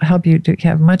will help you to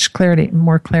have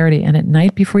more clarity. And at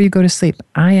night before you go to sleep,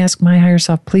 I ask my higher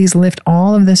self, please lift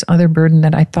all of this other burden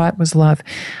that I thought was love.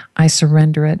 I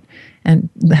surrender it. And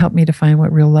help me to find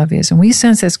what real love is. And we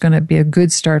sense that's going to be a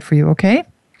good start for you, okay?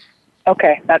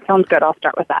 Okay, that sounds good. I'll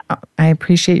start with that. I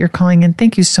appreciate your calling in.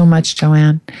 Thank you so much,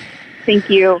 Joanne. Thank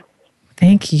you.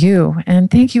 Thank you.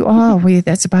 And thank you all.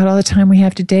 That's about all the time we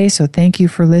have today. So thank you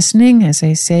for listening. As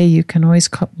I say, you can always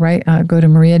go to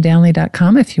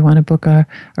mariadanley.com if you want to book a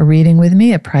reading with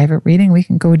me, a private reading. We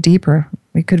can go deeper.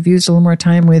 We could have used a little more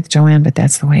time with Joanne, but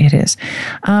that's the way it is.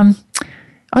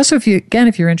 Also, if you're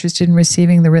interested in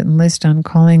receiving the written list on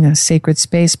calling a sacred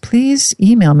space, please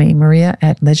email me,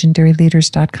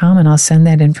 maria@legendaryleaders.com, and I'll send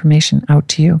that information out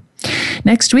to you.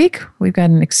 Next week, we've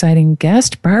got an exciting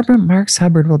guest. Barbara Marx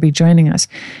Hubbard will be joining us.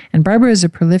 And Barbara is a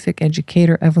prolific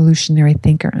educator, evolutionary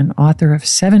thinker, and author of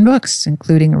 7 books,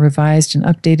 including a revised and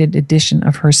updated edition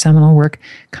of her seminal work,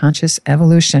 Conscious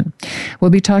Evolution.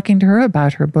 We'll be talking to her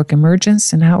about her book,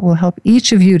 Emergence, and how it will help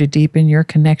each of you to deepen your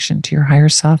connection to your higher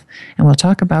self. And we'll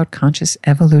talk about conscious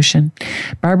evolution.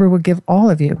 Barbara will give all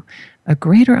of you a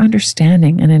greater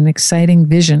understanding and an exciting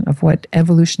vision of what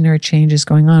evolutionary change is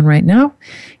going on right now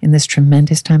in this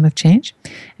tremendous time of change.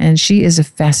 And she is a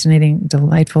fascinating,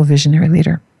 delightful visionary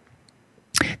leader.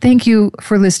 Thank you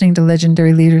for listening to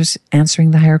Legendary Leaders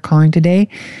Answering the Higher Calling today.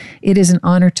 It is an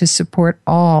honor to support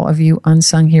all of you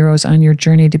unsung heroes on your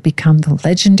journey to become the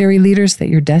legendary leaders that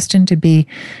you're destined to be.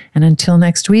 And until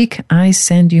next week, I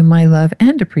send you my love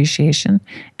and appreciation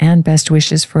and best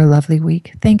wishes for a lovely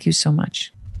week. Thank you so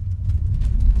much.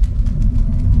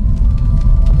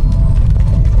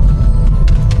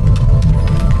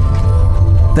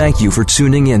 Thank you for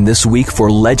tuning in this week for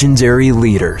Legendary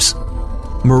Leaders.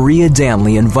 Maria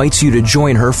Danley invites you to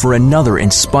join her for another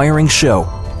inspiring show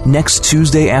next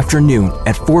Tuesday afternoon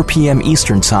at 4 p.m.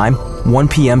 Eastern Time, 1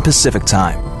 p.m. Pacific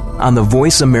Time on the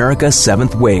Voice America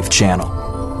 7th Wave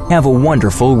channel. Have a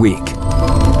wonderful week.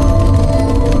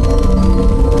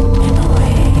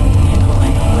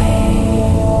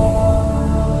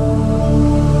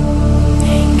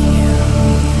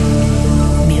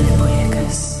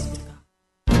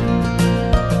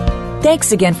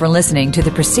 Thanks again for listening to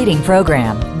the preceding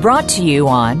program, brought to you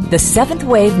on the 7th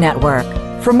Wave Network.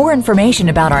 For more information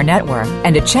about our network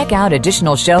and to check out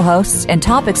additional show hosts and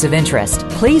topics of interest,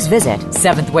 please visit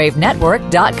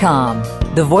 7thwavenetwork.com.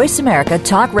 The Voice America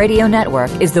Talk Radio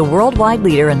Network is the worldwide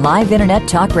leader in live Internet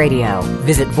talk radio.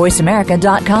 Visit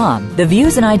voiceamerica.com. The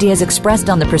views and ideas expressed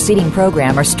on the preceding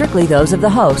program are strictly those of the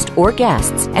host or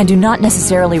guests and do not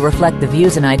necessarily reflect the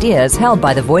views and ideas held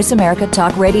by the Voice America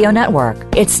Talk Radio Network,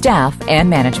 its staff, and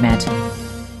management.